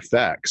work on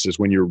effects, is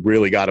when you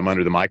really got them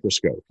under the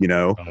microscope,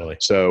 Totally.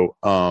 So,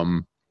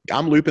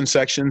 I'm looping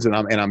sections, and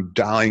I'm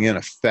dialing in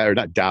or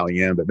not dialing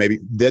in, but maybe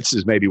this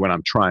is when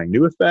I'm trying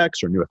new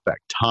effects or new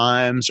effect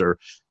times or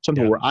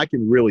something where I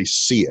can really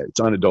see it. It's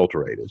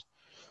unadulterated.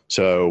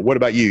 So what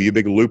about you? You a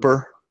big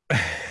looper?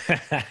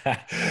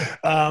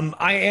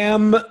 I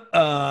am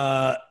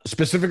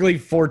specifically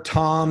for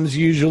toms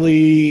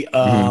usually,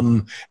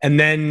 and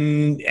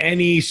then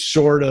any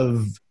sort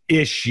of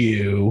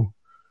issue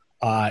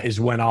is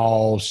when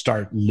I'll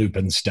start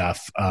looping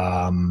stuff.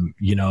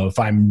 If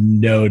I'm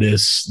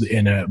noticed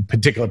in a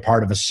particular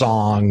part of a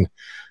song,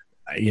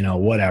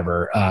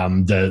 whatever,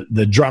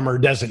 the drummer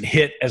doesn't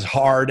hit as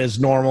hard as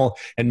normal,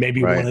 and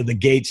maybe one of the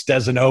gates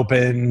doesn't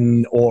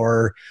open,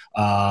 or,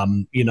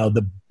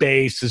 the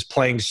bass is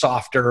playing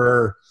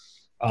softer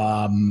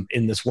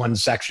in this one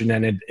section,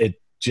 and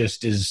it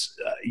just is,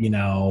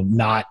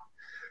 not,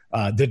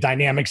 the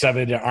dynamics of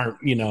it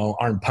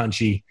aren't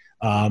punchy.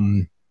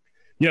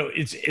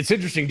 It's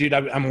interesting, dude.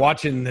 I'm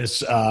watching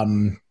this.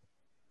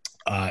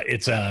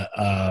 It's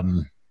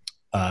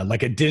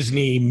like a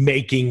Disney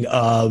making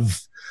of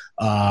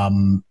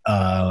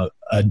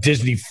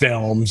Disney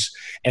films,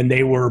 and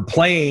they were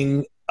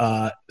playing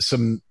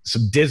some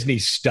Disney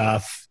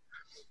stuff,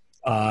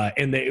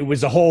 and it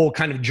was a whole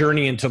kind of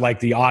journey into like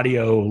the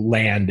audio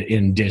land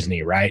in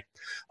Disney, right?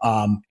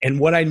 And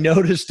what I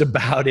noticed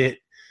about it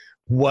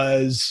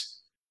was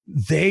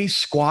they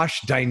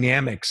squash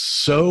dynamics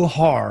so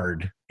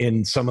hard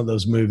in some of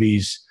those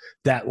movies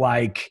that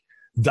like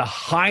the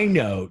high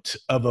note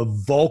of a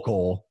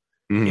vocal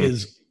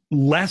is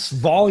less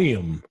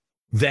volume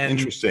than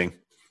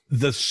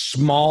the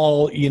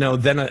small,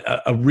 than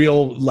a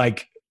real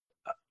like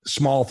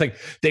small thing.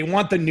 They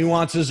want the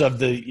nuances of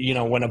the,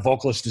 when a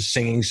vocalist is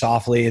singing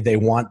softly, they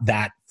want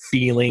that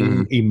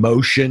feeling,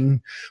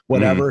 emotion,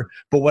 whatever.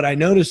 But what I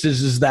noticed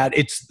is that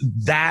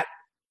that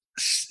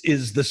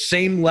is the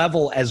same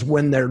level as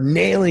when they're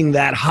nailing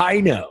that high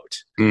note.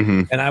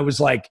 And I was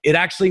like, it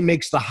actually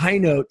makes the high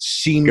note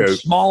seem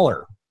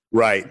smaller.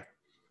 Right.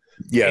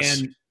 Yes.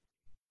 And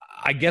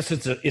I guess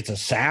it's a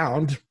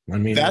sound. I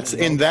mean, that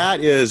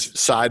is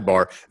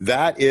sidebar.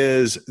 That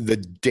is the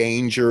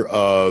danger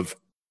of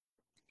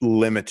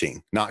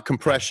limiting, not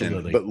compression,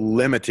 Absolutely. but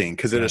limiting.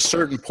 Because at a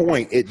certain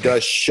point, it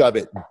does shove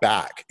it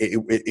back.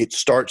 It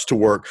starts to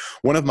work.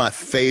 One of my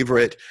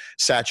favorite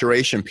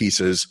saturation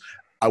pieces,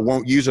 I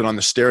won't use it on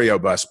the stereo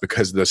bus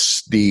because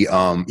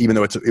even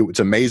though it's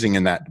amazing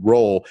in that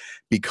role,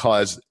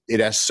 because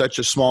it has such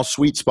a small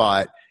sweet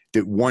spot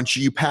that once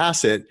you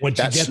pass it,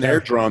 that snare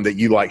drum that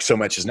you like so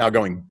much is now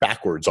going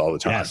backwards all the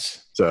time.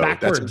 Yes. So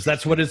backwards.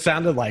 That's what it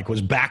sounded like,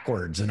 was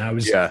backwards. And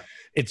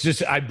it's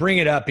just, I bring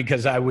it up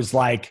because I was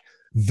like,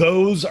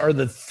 those are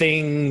the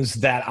things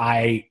that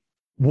I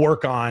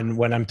work on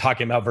when I'm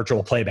talking about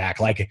virtual playback.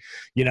 Like,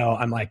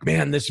 I'm like,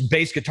 man, this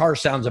bass guitar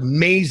sounds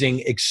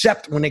amazing,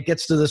 except when it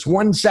gets to this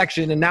one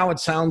section and now it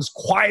sounds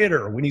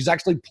quieter when he's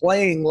actually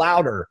playing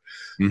louder.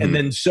 Mm-hmm. And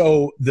then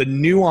so the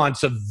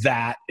nuance of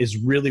that is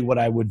really what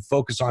I would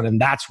focus on. And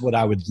that's what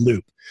I would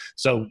loop.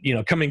 So,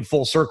 coming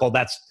full circle,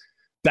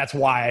 that's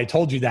why I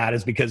told you that,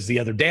 is because the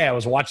other day I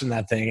was watching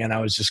that thing and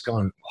I was just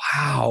going,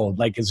 wow,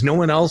 like, is no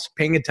one else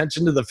paying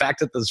attention to the fact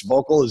that this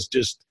vocal is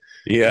just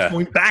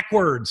going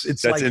backwards?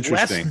 It's like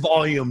less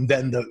volume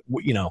than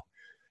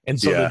and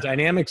so the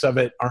dynamics of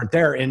it aren't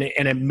there. And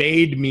it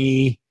made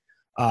me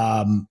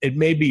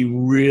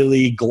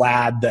really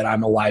glad that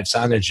I'm a live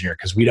sound engineer,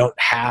 because we don't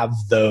have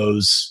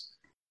those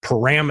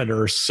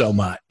parameters so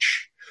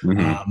much.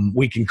 Mm-hmm.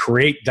 We can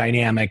create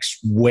dynamics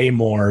way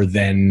more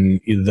than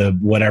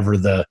the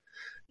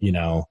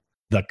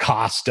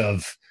cost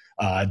of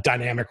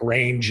dynamic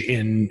range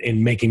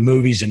in making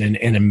movies and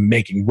in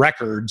making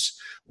records.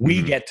 We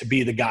mm-hmm. get to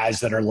be the guys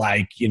that are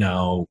like,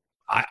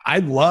 I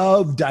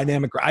love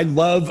dynamic. I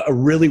love a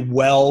really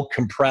well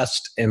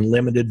compressed and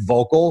limited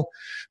vocal,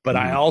 but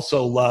mm-hmm. I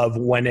also love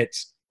when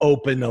it's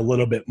open a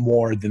little bit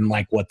more than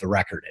like what the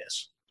record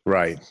is.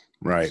 Right.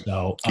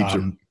 So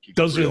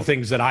those are the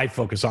things that I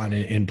focus on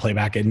in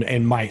playback,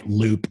 and might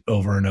loop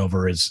over and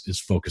over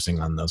is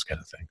focusing on those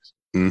kind of things.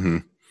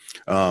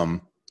 Mm-hmm.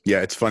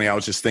 Yeah, it's funny. I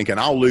was just thinking,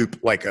 I'll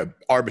loop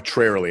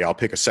arbitrarily. I'll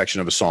pick a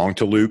section of a song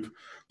to loop.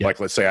 Yep. Like,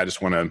 let's say I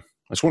just want to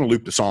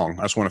loop the song.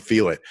 I just want to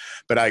feel it.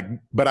 But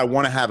I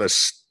want to have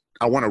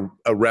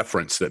a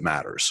reference that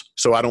matters.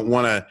 So I don't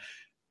want to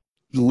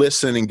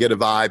listen and get a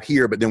vibe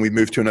here, but then we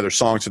move to another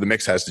song, so the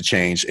mix has to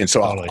change. And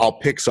so I'll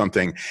pick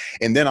something,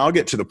 and then I'll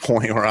get to the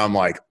point where I'm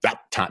like, that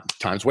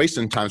time's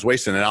wasting,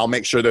 and I'll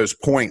make sure those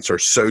points are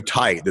so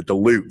tight that the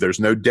loop,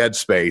 there's no dead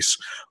space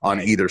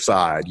on either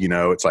side.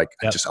 It's like,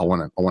 yep. I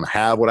want to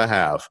have what I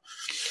have.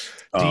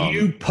 Do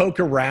you poke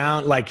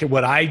around? Like,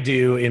 what I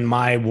do in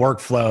my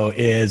workflow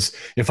is,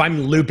 if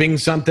I'm looping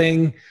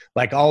something,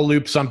 like, I'll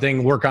loop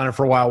something, work on it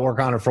for a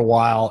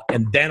while,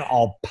 and then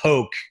I'll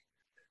poke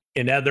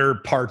in other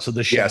parts of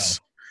the show. Yes.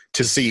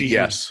 To see.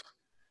 Yes.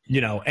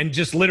 And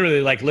just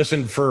literally like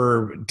listen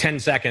for 10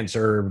 seconds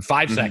or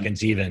 5 mm-hmm.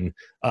 seconds even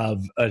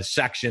of a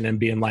section, and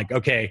being like,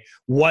 okay,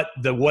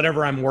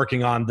 whatever I'm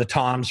working on, the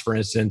toms, for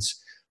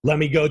instance, let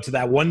me go to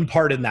that one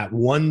part in that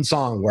one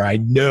song where I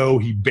know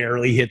he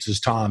barely hits his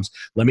toms.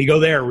 Let me go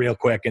there real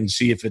quick and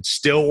see if it's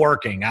still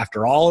working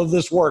after all of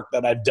this work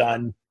that I've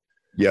done.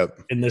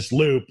 Yep. In this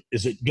loop.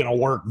 Is it going to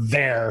work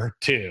there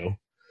too?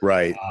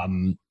 Right.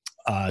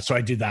 So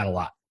I do that a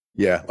lot.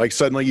 Yeah. Like,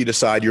 suddenly you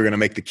decide you're going to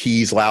make the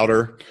keys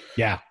louder.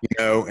 Yeah.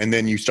 And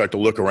then you start to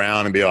look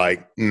around and be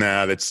like,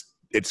 nah,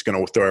 it's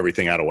going to throw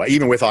everything out of whack.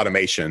 Even with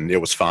automation,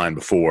 it was fine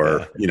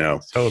before,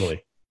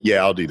 Totally. Yeah,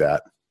 I'll do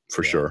that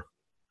for sure.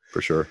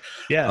 For sure.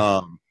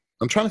 Yeah.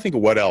 I'm trying to think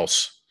of what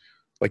else,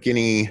 like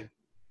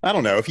I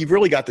don't know, if you've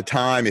really got the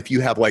time, if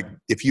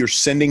you're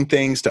sending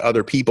things to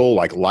other people,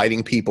 like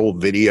lighting people,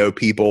 video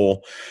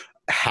people,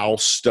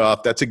 house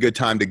stuff, that's a good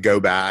time to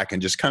go back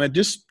and just kind of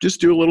just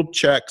do a little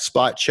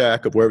spot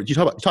check of where you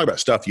talk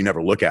about stuff you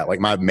never look at, like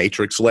my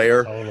matrix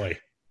layer. Totally.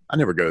 I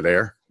never go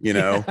there,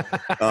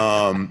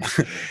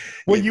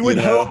 Well, you would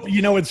hope,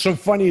 it's so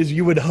funny is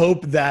you would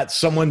hope that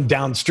someone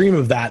downstream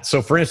of that.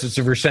 So for instance,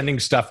 if you're sending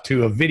stuff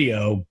to a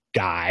video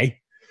guy,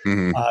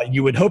 mm-hmm.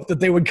 You would hope that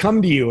they would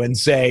come to you and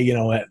say,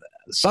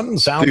 something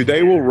sounds. Dude,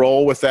 they will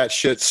roll with that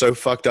shit so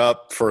fucked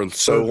up for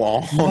so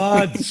long.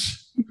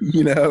 Months.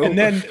 And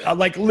then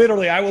like,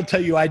 literally, I will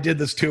tell you, I did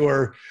this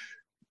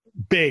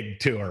big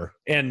tour,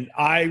 and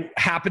I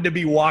happened to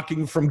be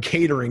walking from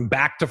catering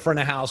back to front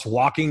of house,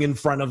 walking in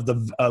front of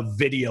the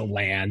Video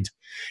Land,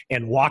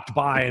 and walked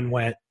by and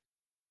went,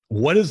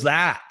 what is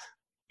that?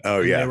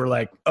 Oh, yeah. And they were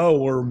like, oh,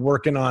 we're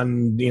working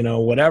on,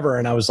 whatever.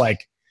 And I was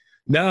like,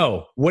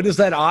 no, what is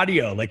that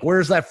audio? Like,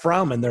 where's that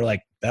from? And they're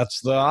like,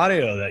 that's the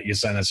audio that you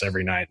send us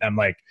every night. And I'm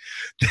like,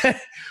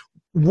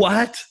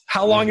 what?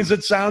 How long has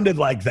it sounded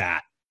like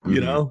that?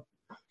 Mm-hmm.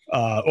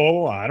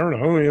 I don't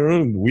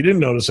know. We didn't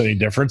notice any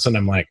difference. And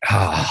I'm like,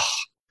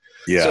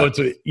 yeah. So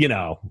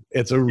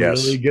it's a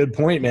really good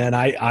point, man.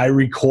 I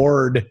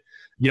record,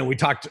 we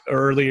talked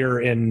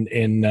earlier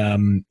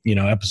in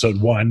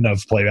episode 1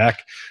 of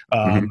Playback.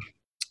 Mm-hmm.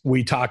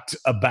 We talked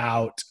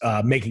about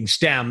making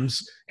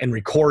stems and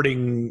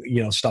recording,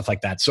 stuff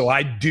like that. So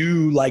I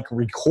do like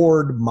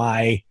record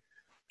my,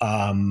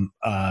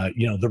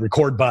 the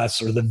record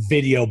bus or the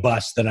video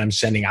bus that I'm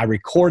sending. I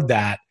record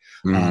that.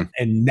 Mm-hmm.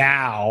 And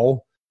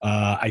now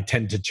I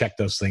tend to check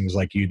those things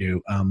like you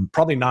do.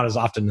 Probably not as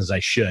often as I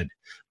should,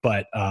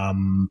 but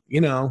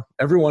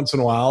every once in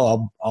a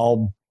while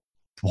I'll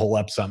pull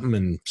up something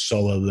and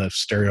solo the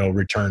stereo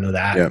return of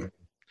that. Yeah.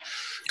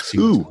 See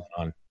what's going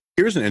on.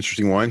 Here's an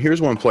interesting one.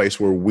 Here's one place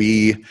where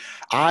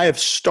I have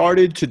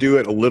started to do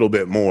it a little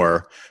bit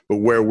more, but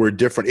where we're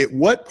different. At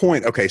what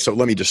point? Okay, so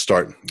let me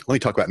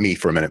talk about me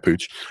for a minute,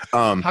 Pooch.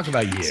 Talk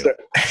about you.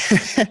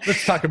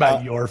 Let's talk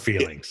about your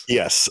feelings.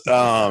 Yes. You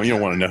don't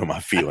want to know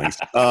my feelings.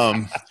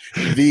 I'll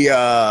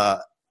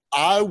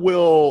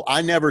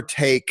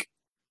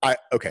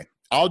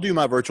do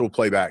my virtual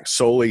playback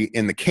solely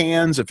in the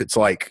cans if it's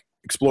like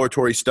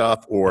exploratory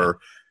stuff or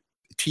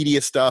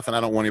tedious stuff, and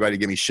I don't want anybody to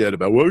give me shit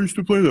about, well, I used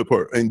to play that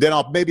part. And then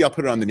I'll put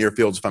it on the near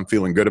fields if I'm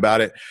feeling good about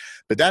it.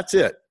 But that's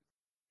it.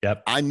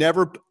 Yep. I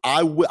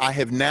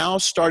have now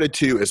started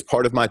to, as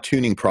part of my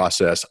tuning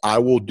process, I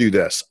will do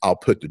this. I'll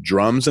put the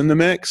drums in the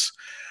mix.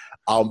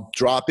 I'll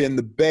drop in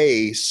the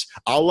bass.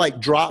 I'll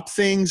drop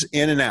things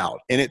in and out.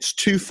 And it's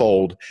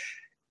twofold.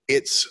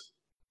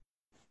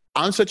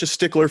 I'm such a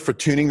stickler for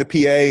tuning the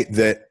PA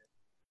that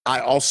I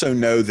also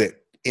know that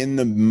in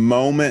the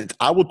moment,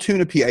 I will tune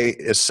a PA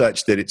as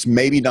such that it's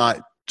maybe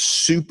not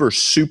super,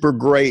 super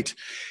great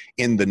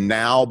in the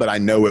now, but I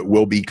know it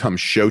will become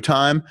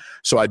showtime.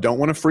 So I don't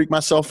want to freak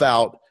myself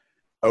out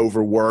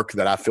over work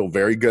that I feel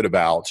very good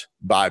about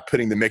by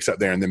putting the mix up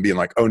there and then being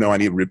like, oh no, I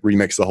need to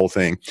remix the whole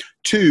thing.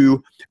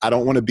 2, I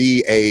don't want to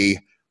be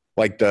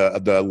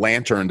the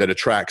lantern that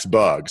attracts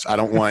bugs. I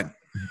don't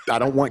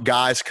want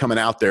guys coming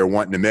out there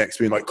wanting to mix,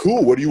 being like,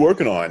 cool, what are you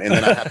working on? And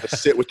then I have to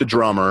sit with the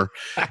drummer.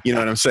 You know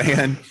what I'm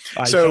saying?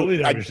 I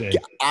totally understand.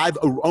 I've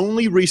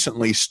only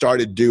recently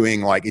started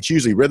doing it's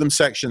usually rhythm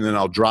section, and then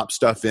I'll drop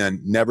stuff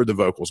in, never the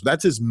vocals.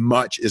 That's as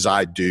much as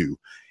I do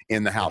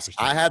in the house.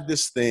 I have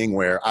this thing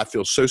where I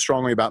feel so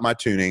strongly about my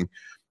tuning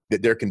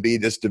that there can be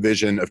this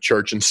division of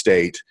church and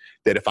state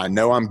that if I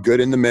know I'm good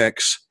in the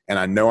mix and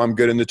I know I'm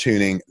good in the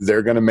tuning,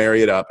 they're going to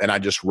marry it up, and I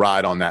just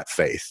ride on that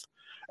faith.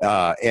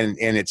 And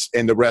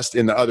the rest,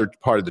 in the other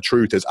part of the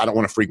truth is I don't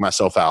want to freak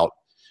myself out.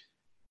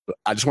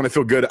 I just want to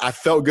feel good. I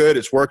felt good.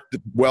 It's worked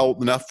well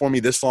enough for me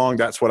this long.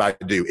 That's what I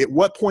do. At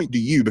what point do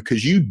you,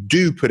 because you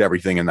do put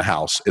everything in the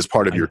house as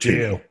part of your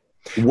tuning,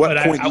 what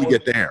point do you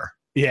get there?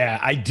 Yeah,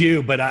 I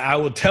do. But I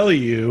will tell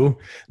you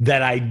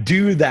that I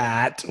do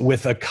that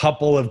with a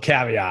couple of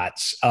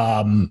caveats.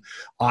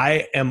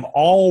 I am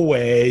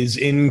always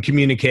in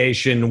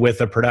communication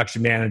with a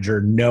production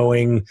manager,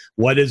 knowing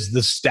what is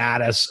the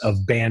status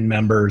of band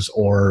members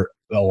or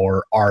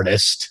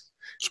artist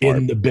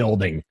in the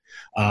building.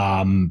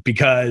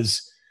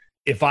 Because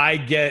if I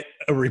get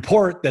a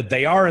report that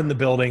they are in the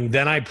building,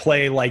 then I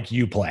play like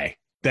you play.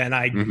 Then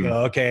I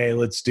go, okay,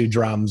 let's do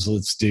drums,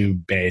 let's do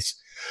bass.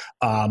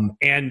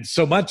 And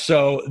so much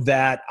so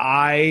that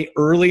I,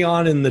 early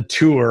on in the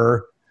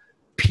tour,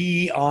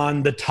 pee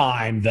on the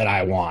time that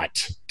I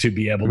want to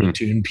be able to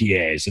tune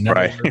PAs. And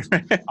right.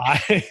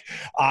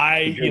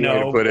 I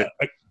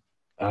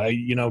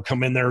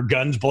come in there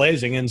guns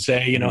blazing and say,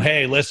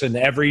 hey, listen,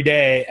 every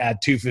day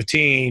at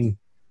 2:15,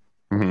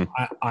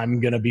 I'm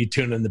going to be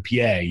tuning the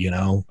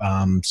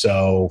PA,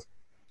 so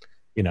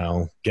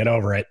get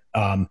over it.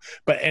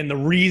 And the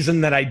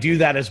reason that I do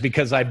that is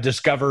because I've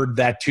discovered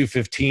that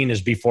 2:15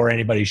 is before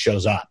anybody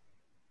shows up.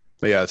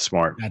 Yeah, that's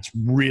smart. That's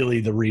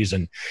really the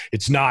reason.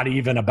 It's not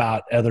even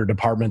about other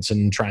departments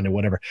and trying to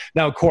whatever.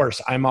 Now, of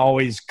course, I'm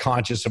always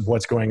conscious of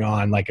what's going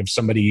on. Like if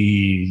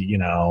somebody,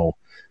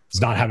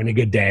 is not having a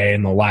good day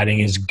and the lighting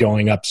is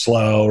going up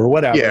slow or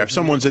whatever. Yeah, if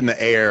someone's in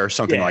the air or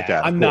something like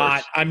that. I'm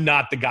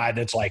not the guy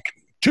that's like,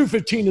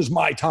 2:15 is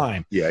my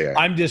time. Yeah.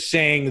 I'm just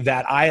saying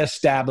that I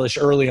establish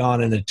early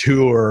on in the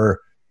tour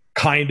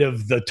kind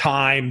of the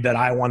time that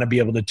I want to be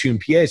able to tune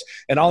PAs.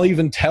 And I'll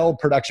even tell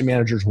production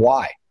managers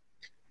why.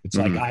 It's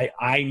like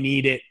I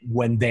need it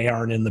when they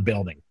aren't in the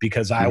building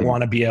because I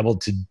want to be able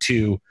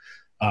to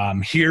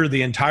hear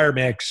the entire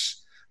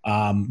mix,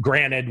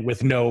 granted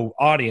with no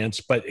audience,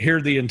 but hear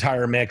the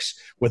entire mix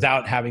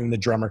without having the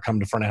drummer come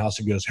to front of house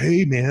and goes,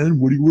 hey man,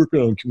 what are you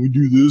working on? Can we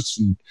do this?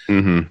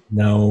 And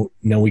no,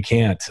 we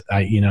can't.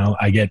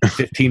 I get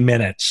 15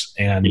 minutes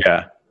and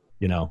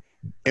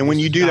and when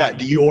you do that,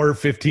 do you your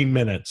 15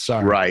 minutes?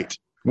 Sorry. Right.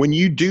 When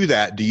you do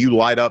that, do you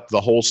light up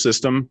the whole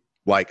system?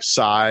 Like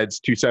sides,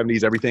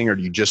 270s, everything, or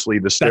do you just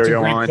leave the stereo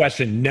on? That's a great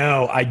question.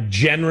 No, I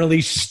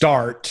generally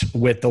start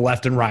with the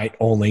left and right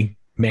only,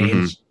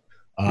 mains,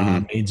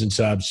 mains and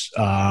subs,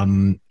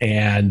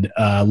 and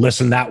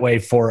listen that way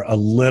for a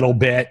little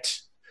bit.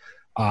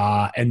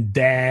 And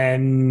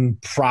then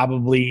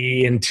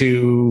probably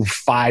into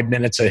 5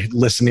 minutes of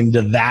listening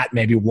to that,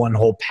 maybe one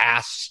whole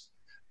pass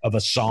of a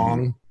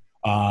song.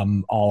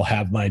 I'll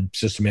have my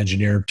system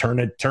engineer turn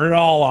it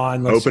all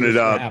on. Open it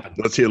up.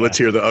 Let's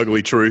hear the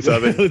ugly truth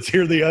of it. Let's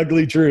hear the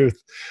ugly truth.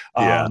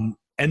 Yeah.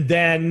 And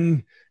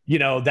then,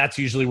 that's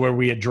usually where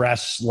we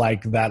address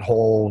like that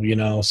whole,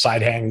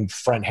 side hang,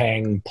 front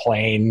hang,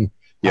 plane.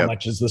 How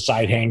much is the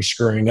side hang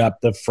screwing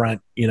up the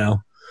front,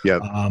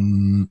 Yep.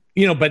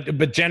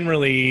 But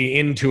generally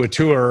into a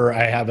tour,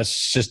 I have a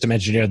system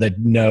engineer that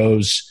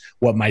knows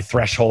what my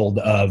threshold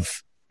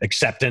of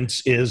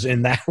acceptance is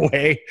in that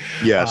way.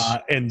 Yes.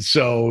 And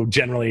so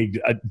generally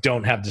I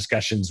don't have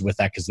discussions with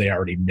that because they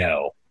already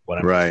know what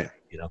I'm right.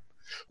 doing,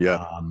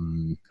 Yeah.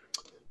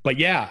 But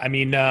yeah, I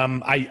mean,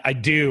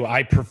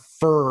 I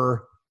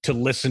prefer to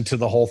listen to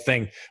the whole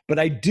thing, but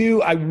I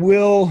do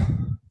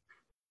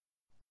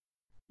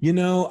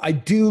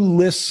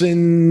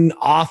listen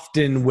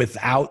often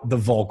without the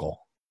vocal.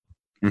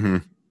 Mm-hmm.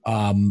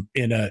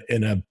 In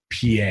a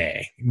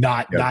PA,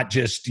 not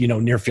just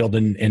near field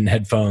in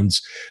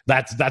headphones.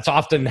 That's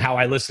often how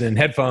I listen in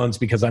headphones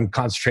because I'm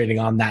concentrating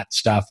on that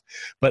stuff.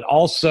 But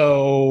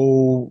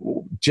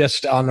also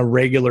just on a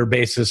regular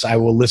basis, I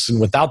will listen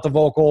without the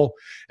vocal,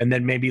 and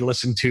then maybe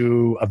listen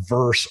to a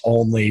verse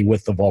only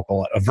with the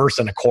vocal, a verse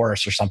and a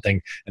chorus or something,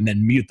 and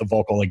then mute the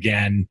vocal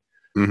again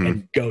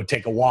and go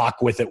take a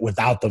walk with it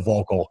without the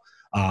vocal.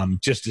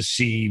 Just to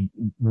see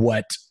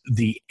what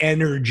the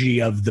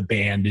energy of the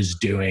band is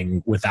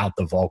doing without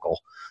the vocal.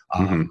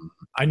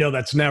 I know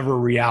that's never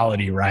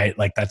reality, right?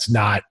 Like that's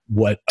not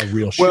what a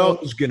real show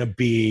is going to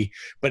be,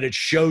 but it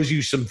shows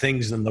you some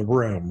things in the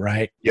room,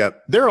 right?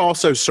 Yep. There are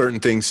also certain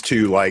things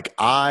too. Like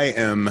I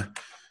am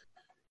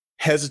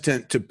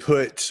hesitant to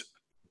put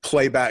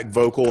playback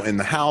vocal in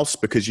the house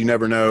because you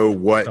never know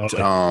what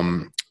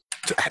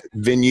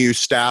venue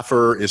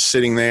staffer is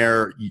sitting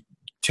there.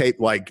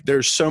 Tape, like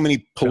there's so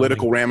many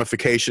political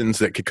ramifications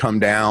that could come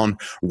down.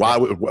 Why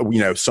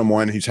would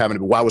someone who's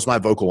why was my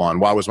vocal on?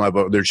 Why was my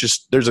vocal? There's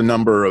just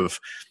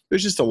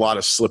a lot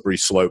of slippery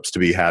slopes to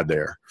be had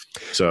there.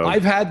 So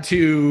I've had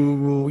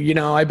to,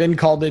 I've been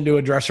called into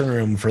a dressing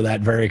room for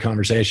that very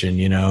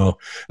conversation.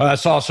 I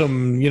saw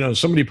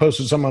somebody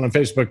posted something on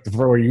Facebook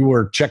where you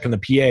were checking the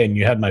PA and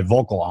you had my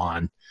vocal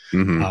on.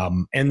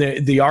 And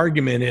the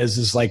argument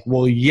is like,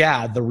 well,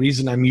 yeah, the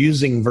reason I'm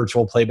using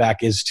virtual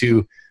playback is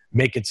to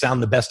make it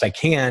sound the best I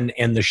can,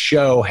 and the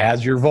show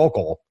has your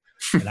vocal.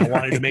 And I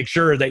wanted to make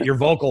sure that your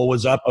vocal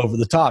was up over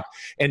the top.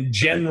 And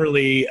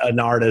generally, an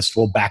artist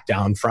will back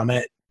down from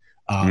it.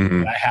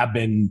 I have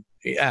been,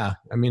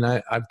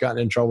 I've gotten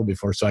in trouble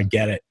before, so I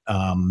get it.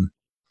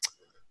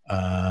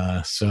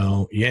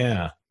 So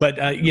yeah, but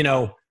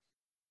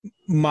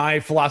my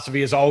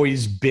philosophy has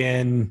always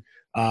been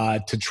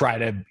to try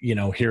to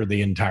hear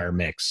the entire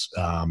mix,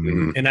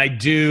 and I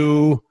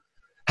do.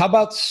 How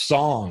about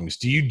songs?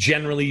 Do you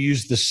generally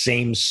use the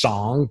same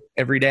song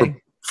every day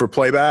for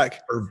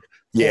playback? Or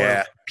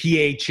PA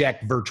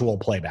check virtual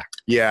playback?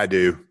 Yeah, I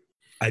do.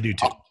 I do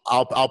too.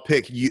 I'll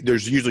pick.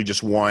 There's usually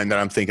just one that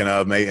I'm thinking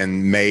of,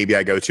 and maybe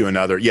I go to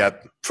another. Yeah,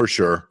 for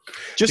sure.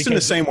 Just in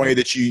the same way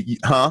that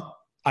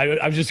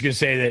I was just going to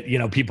say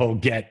that, people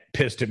get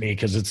pissed at me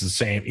because it's the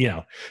same,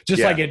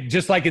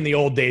 just like in the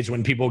old days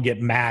when people get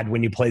mad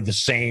when you play the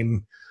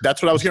same.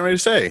 That's what I was getting ready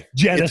to say.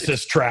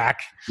 Genesis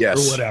track or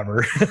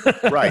whatever.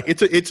 Right.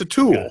 It's a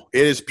tool. Yeah.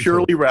 It is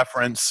purely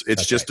reference.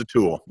 It's just a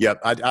tool. Yep.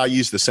 I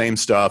use the same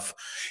stuff,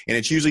 and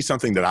it's usually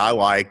something that I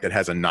like that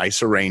has a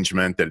nice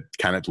arrangement that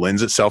kind of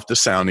lends itself to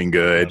sounding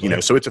good,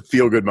 so it's a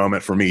feel good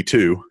moment for me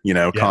too,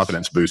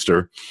 confidence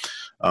booster.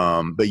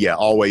 But yeah,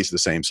 always the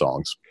same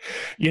songs.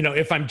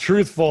 If I'm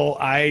truthful,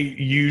 I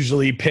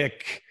usually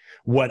pick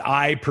what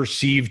I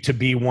perceive to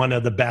be one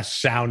of the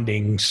best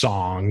sounding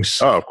songs.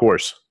 Oh, of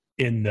course.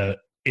 In the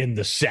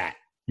set,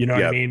 what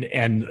I mean?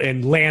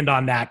 And land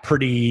on that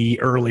pretty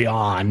early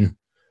on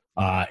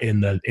in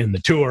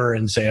the tour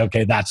and say,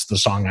 okay, that's the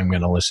song I'm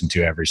going to listen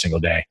to every single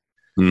day.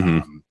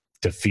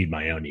 To feed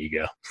my own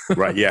ego.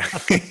 Right. Yeah,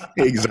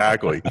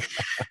 exactly.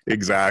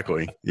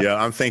 Yeah.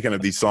 I'm thinking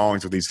of these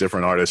songs with these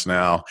different artists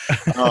now.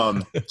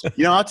 I'll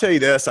tell you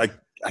this, I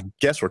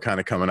guess we're kind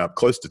of coming up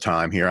close to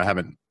time here. I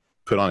haven't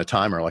put on a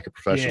timer like a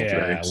professional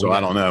today, so I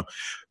don't know.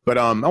 But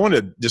I want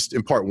to just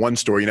impart one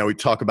story. We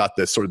talk about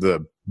this sort of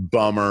the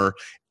bummer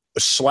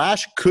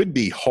 / could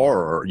be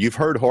horror. You've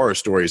heard horror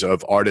stories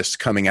of artists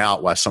coming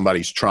out while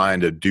somebody's trying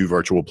to do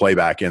virtual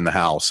playback in the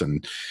house,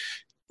 and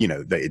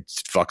it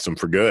fucks them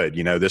for good,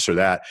 this or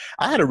that.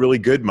 I had a really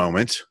good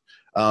moment.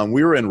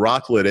 We were in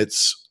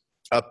Rocklitz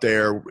up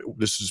there.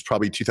 This is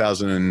probably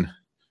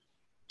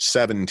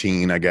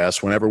 2017, I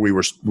guess, whenever we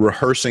were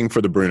rehearsing for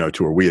the Bruno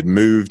tour. We had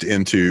moved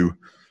into,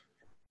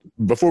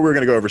 before we were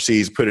going to go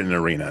overseas, put it in an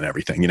arena and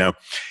everything,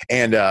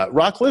 And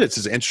Rocklitz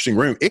is an interesting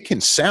room. It can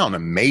sound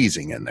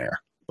amazing in there,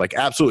 like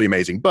absolutely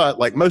amazing. But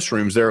like most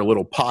rooms, there are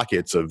little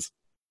pockets of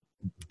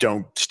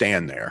don't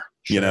stand there,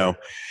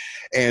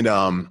 And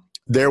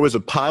there was a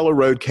pile of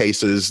road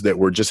cases that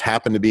were just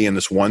happened to be in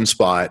this one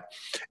spot.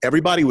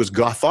 Everybody was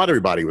thought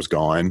everybody was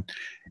gone.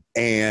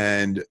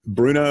 And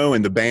Bruno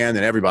and the band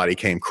and everybody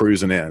came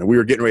cruising in. We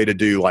were getting ready to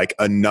do like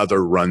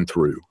another run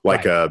through,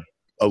 like a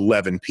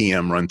 11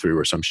 p.m. run through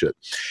or some shit.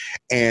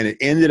 And it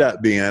ended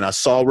up being, I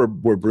saw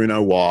where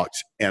Bruno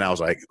walked, and I was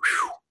like,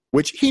 whew,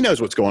 which he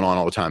knows what's going on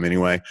all the time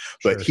anyway.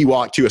 But Sure. he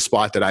walked to a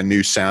spot that I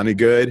knew sounded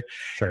good.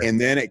 Sure. And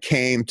then it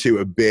came to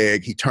a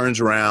big, he turns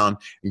around,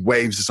 he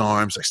waves his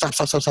arms, like, stop,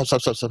 stop, stop, stop,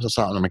 stop, stop, stop,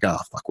 stop. And I'm like, oh,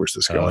 fuck, where's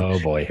this going? Oh,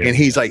 boy. And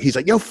he's like,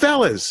 yo,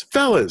 fellas.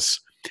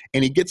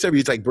 And he gets over,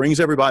 he's like, brings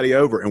everybody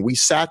over. And we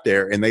sat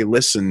there and they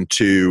listened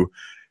to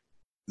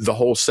the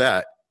whole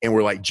set and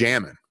we're like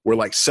jamming. We're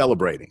like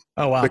celebrating.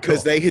 Oh, wow.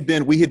 Because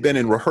cool. we had been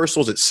in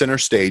rehearsals at center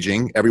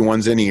staging.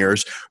 Everyone's in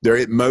ears. They're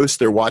at most,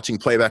 they're watching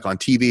playback on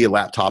TV, a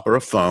laptop, or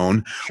a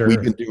phone. Sure.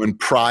 We've been doing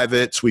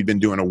privates. We've been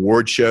doing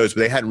award shows, but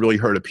they hadn't really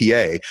heard a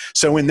PA.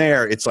 So in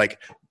there, it's like,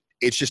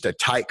 it's just a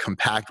tight,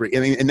 compact,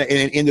 and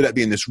it ended up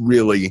being this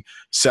really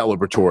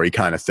celebratory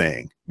kind of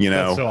thing, you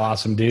know? That's so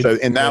awesome, dude. So,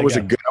 and that was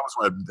that was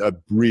one of a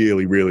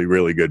really, really,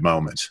 really good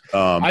moments.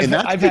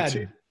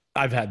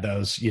 I've had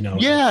those, you know.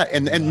 Yeah.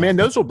 And man,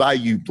 those will buy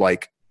you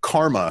like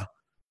karma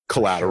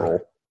collateral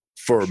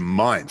for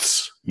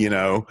months, you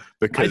know,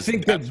 because I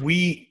think that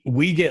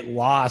we get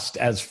lost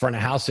as front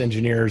of house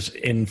engineers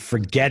in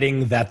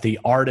forgetting that the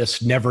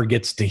artist never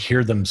gets to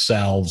hear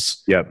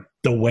themselves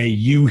the way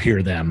you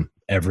hear them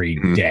every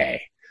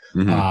day.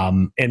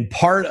 Mm-hmm. And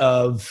part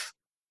of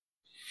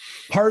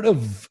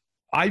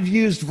I've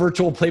used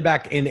virtual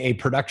playback in a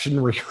production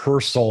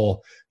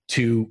rehearsal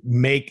to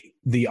make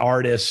the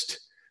artist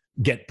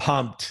get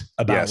pumped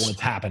about what's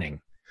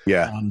happening.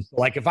 Yeah.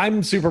 Like if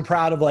I'm super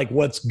proud of like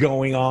what's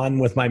going on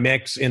with my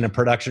mix in a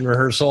production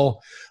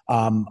rehearsal,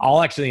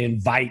 I'll actually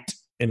invite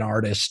an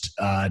artist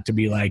to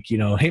be like, you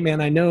know, hey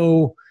man, I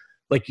know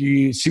like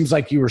seems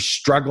like you were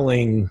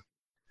struggling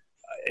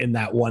in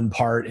that one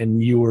part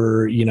and you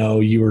were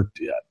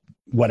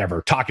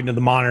whatever, talking to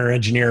the monitor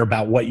engineer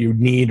about what you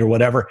need or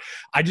whatever.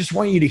 I just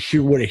want you to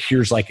hear what it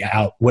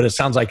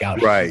sounds like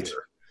out right. here.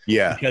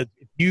 Yeah. Because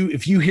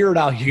if you hear it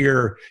out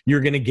here,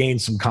 you're going to gain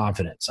some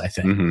confidence, I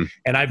think. Mm-hmm.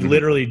 And I've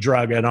literally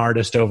drug an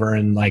artist over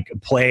and like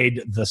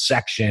played the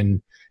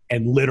section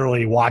and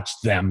literally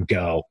watched them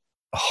go,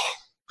 oh,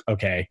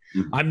 okay.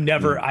 I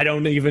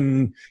don't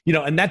even, you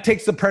know, and that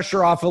takes the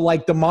pressure off of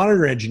like the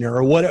monitor engineer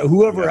or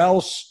whoever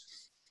else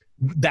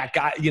that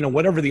guy, you know,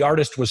 whatever the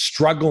artist was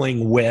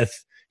struggling with.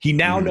 He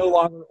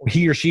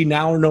or she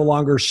now no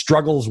longer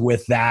struggles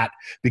with that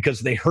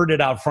because they heard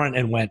it out front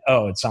and went,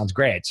 oh, it sounds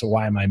great. So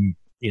why am I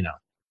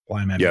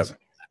missing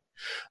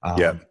that?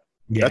 Yeah.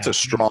 That's a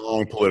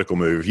strong political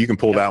move. You can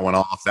pull that one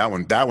off. That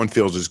one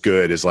feels as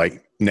good as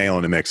like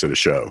nailing the mix of a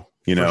show,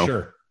 you know? For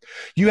sure.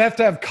 You have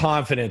to have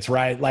confidence,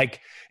 right? Like,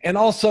 and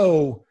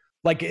also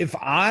like if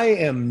I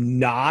am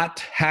not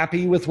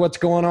happy with what's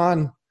going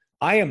on,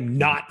 I am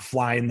not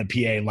flying the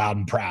PA loud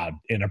and proud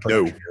in a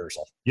production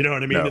rehearsal. You know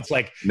what I mean? It's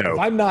like, if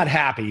I'm not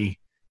happy,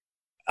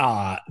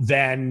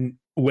 then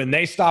when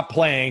they stop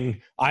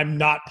playing, I'm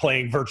not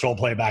playing virtual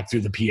playback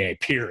through the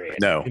PA,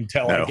 period.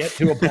 Until I get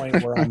to a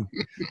point where I'm,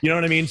 you know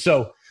what I mean?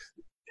 So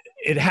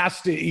it has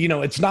to, you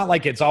know, it's not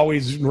like it's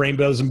always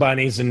rainbows and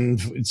bunnies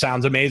and it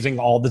sounds amazing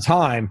all the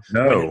time.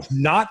 When it's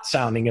not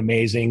sounding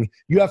amazing,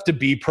 you have to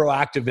be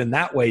proactive in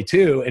that way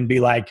too and be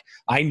like,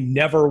 I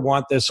never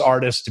want this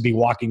artist to be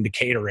walking to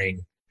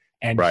catering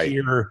and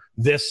hear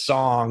this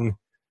song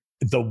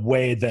the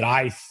way that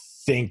I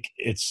think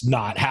it's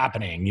not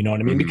happening. You know what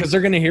I mean? Because they're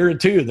going to hear it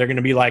too. They're going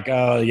to be like,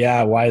 oh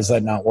yeah, why is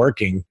that not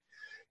working?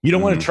 You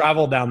don't want to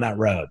travel down that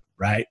road,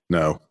 right?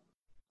 No.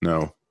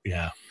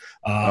 Yeah.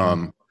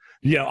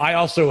 You know, I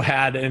also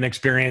had an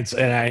experience,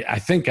 and I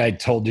think I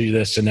told you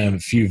this in a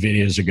few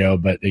videos ago,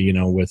 but you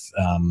know,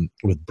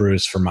 with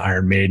Bruce from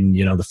Iron Maiden,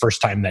 you know, the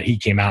first time that he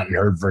came out and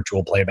heard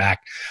virtual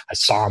playback, I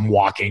saw him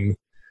walking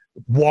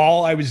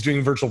while I was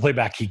doing virtual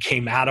playback. He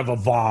came out of a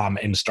vom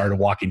and started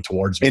walking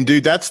towards me. And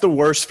dude, that's the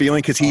worst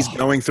feeling because he's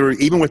going through,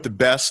 even with the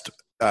best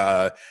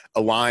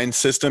Align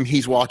system,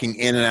 he's walking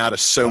in and out of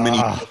so many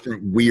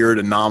different weird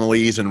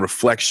anomalies and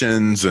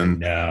reflections,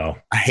 and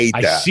I hate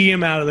that. I see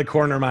him out of the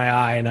corner of my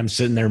eye and I'm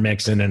sitting there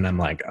mixing and I'm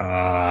like,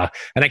 and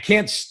I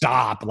can't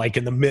stop, like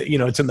in the, you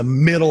know, it's in the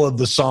middle of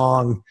the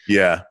song.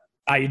 Yeah.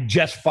 I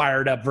just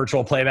fired up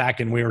virtual playback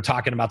and we were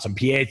talking about some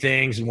PA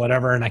things and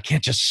whatever, and I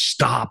can't just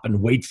stop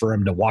and wait for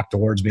him to walk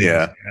towards me.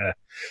 Yeah.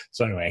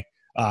 So anyway,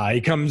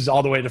 he comes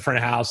all the way to the front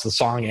of the house. The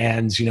song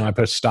ends, you know, I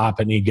push stop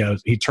and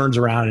he turns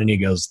around and he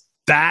goes,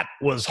 that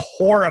was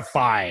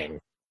horrifying.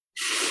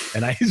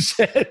 And I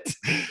said,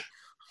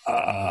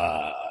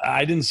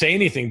 I didn't say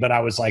anything, but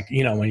I was like,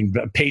 you know,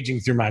 paging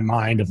through my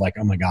mind of like,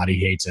 oh my God, he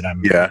hates it.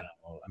 I'm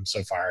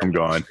so fired. I'm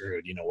gone.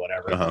 Screwed, you know,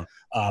 whatever.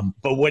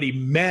 But what he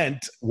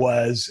meant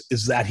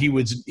is that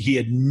he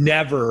had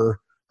never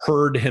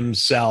heard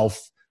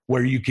himself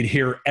where you could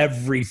hear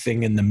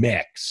everything in the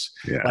mix.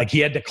 Yeah. Like he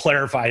had to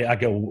clarify. I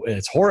go,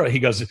 it's horrible. He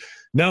goes,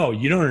 no,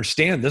 you don't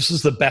understand. This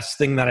is the best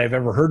thing that I've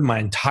ever heard in my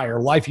entire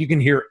life. You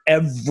can hear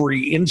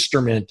every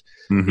instrument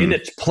in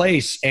its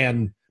place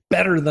and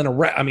better than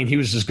I mean, he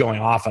was just going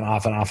off and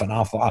off and off and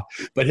off.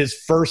 But his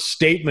first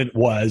statement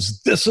was,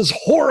 this is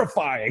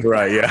horrifying.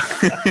 Right, yeah.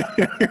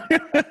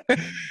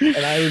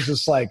 And I was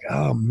just like,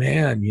 oh,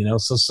 man, you know,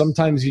 so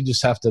sometimes you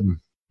just have to,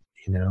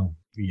 you know,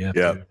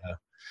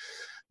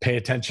 pay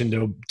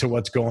attention to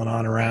what's going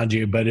on around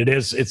you. But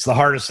it's the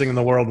hardest thing in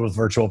the world with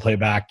virtual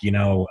playback,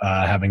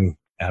 having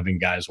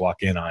guys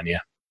walk in on you.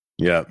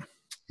 Yeah.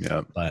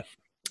 But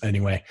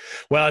anyway,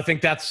 well, I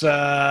think that's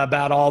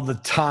about all the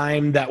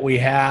time that we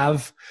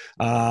have.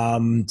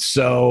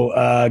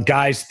 So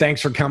guys,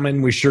 thanks for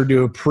coming. We sure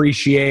do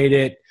appreciate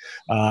it.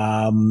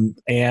 I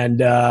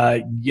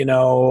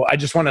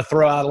just want to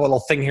throw out a little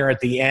thing here at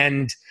the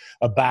end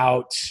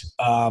about,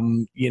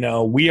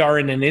 we are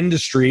in an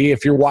industry.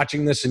 If you're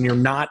watching this and you're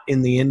not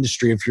in the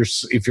industry,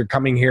 if you're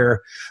coming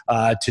here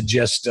to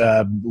just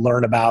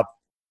learn about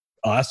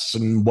us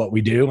and what we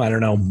do, I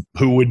don't know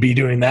who would be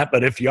doing that,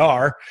 but if you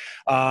are,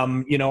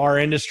 our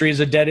industry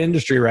is a dead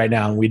industry right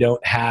now, and we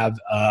don't have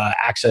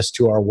access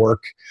to our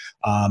work.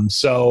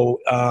 So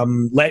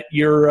let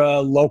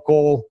your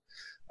local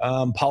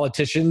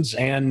politicians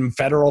and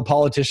federal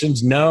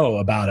politicians know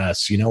about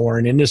us. We're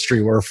an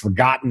industry. We're a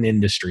forgotten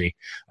industry.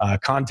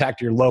 Contact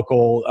your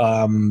local,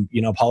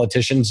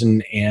 politicians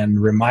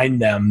and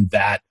remind them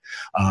that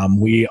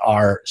we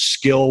are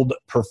skilled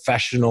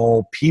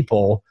professional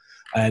people.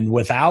 And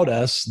without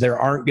us, there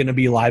aren't going to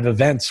be live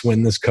events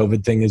when this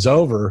COVID thing is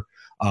over.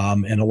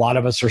 And a lot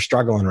of us are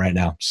struggling right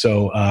now.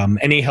 So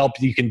any help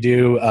you can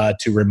do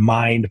to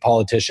remind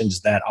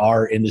politicians that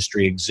our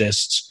industry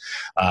exists,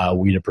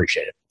 we'd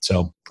appreciate it.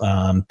 So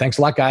thanks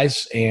a lot,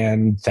 guys.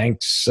 And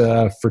thanks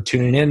for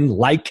tuning in.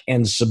 Like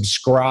and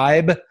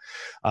subscribe.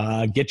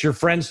 Get your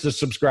friends to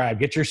subscribe.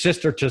 Get your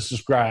sister to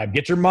subscribe.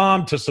 Get your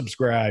mom to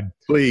subscribe.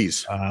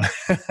 Please.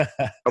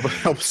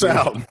 Help us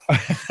out.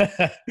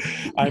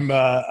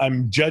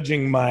 I'm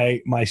judging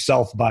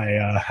myself by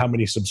how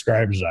many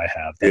subscribers I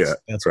have.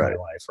 That's right.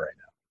 My life right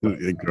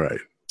now. Right.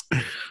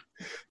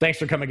 Thanks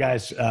for coming,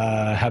 guys.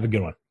 Have a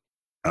good one.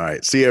 All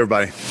right. See you,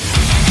 everybody.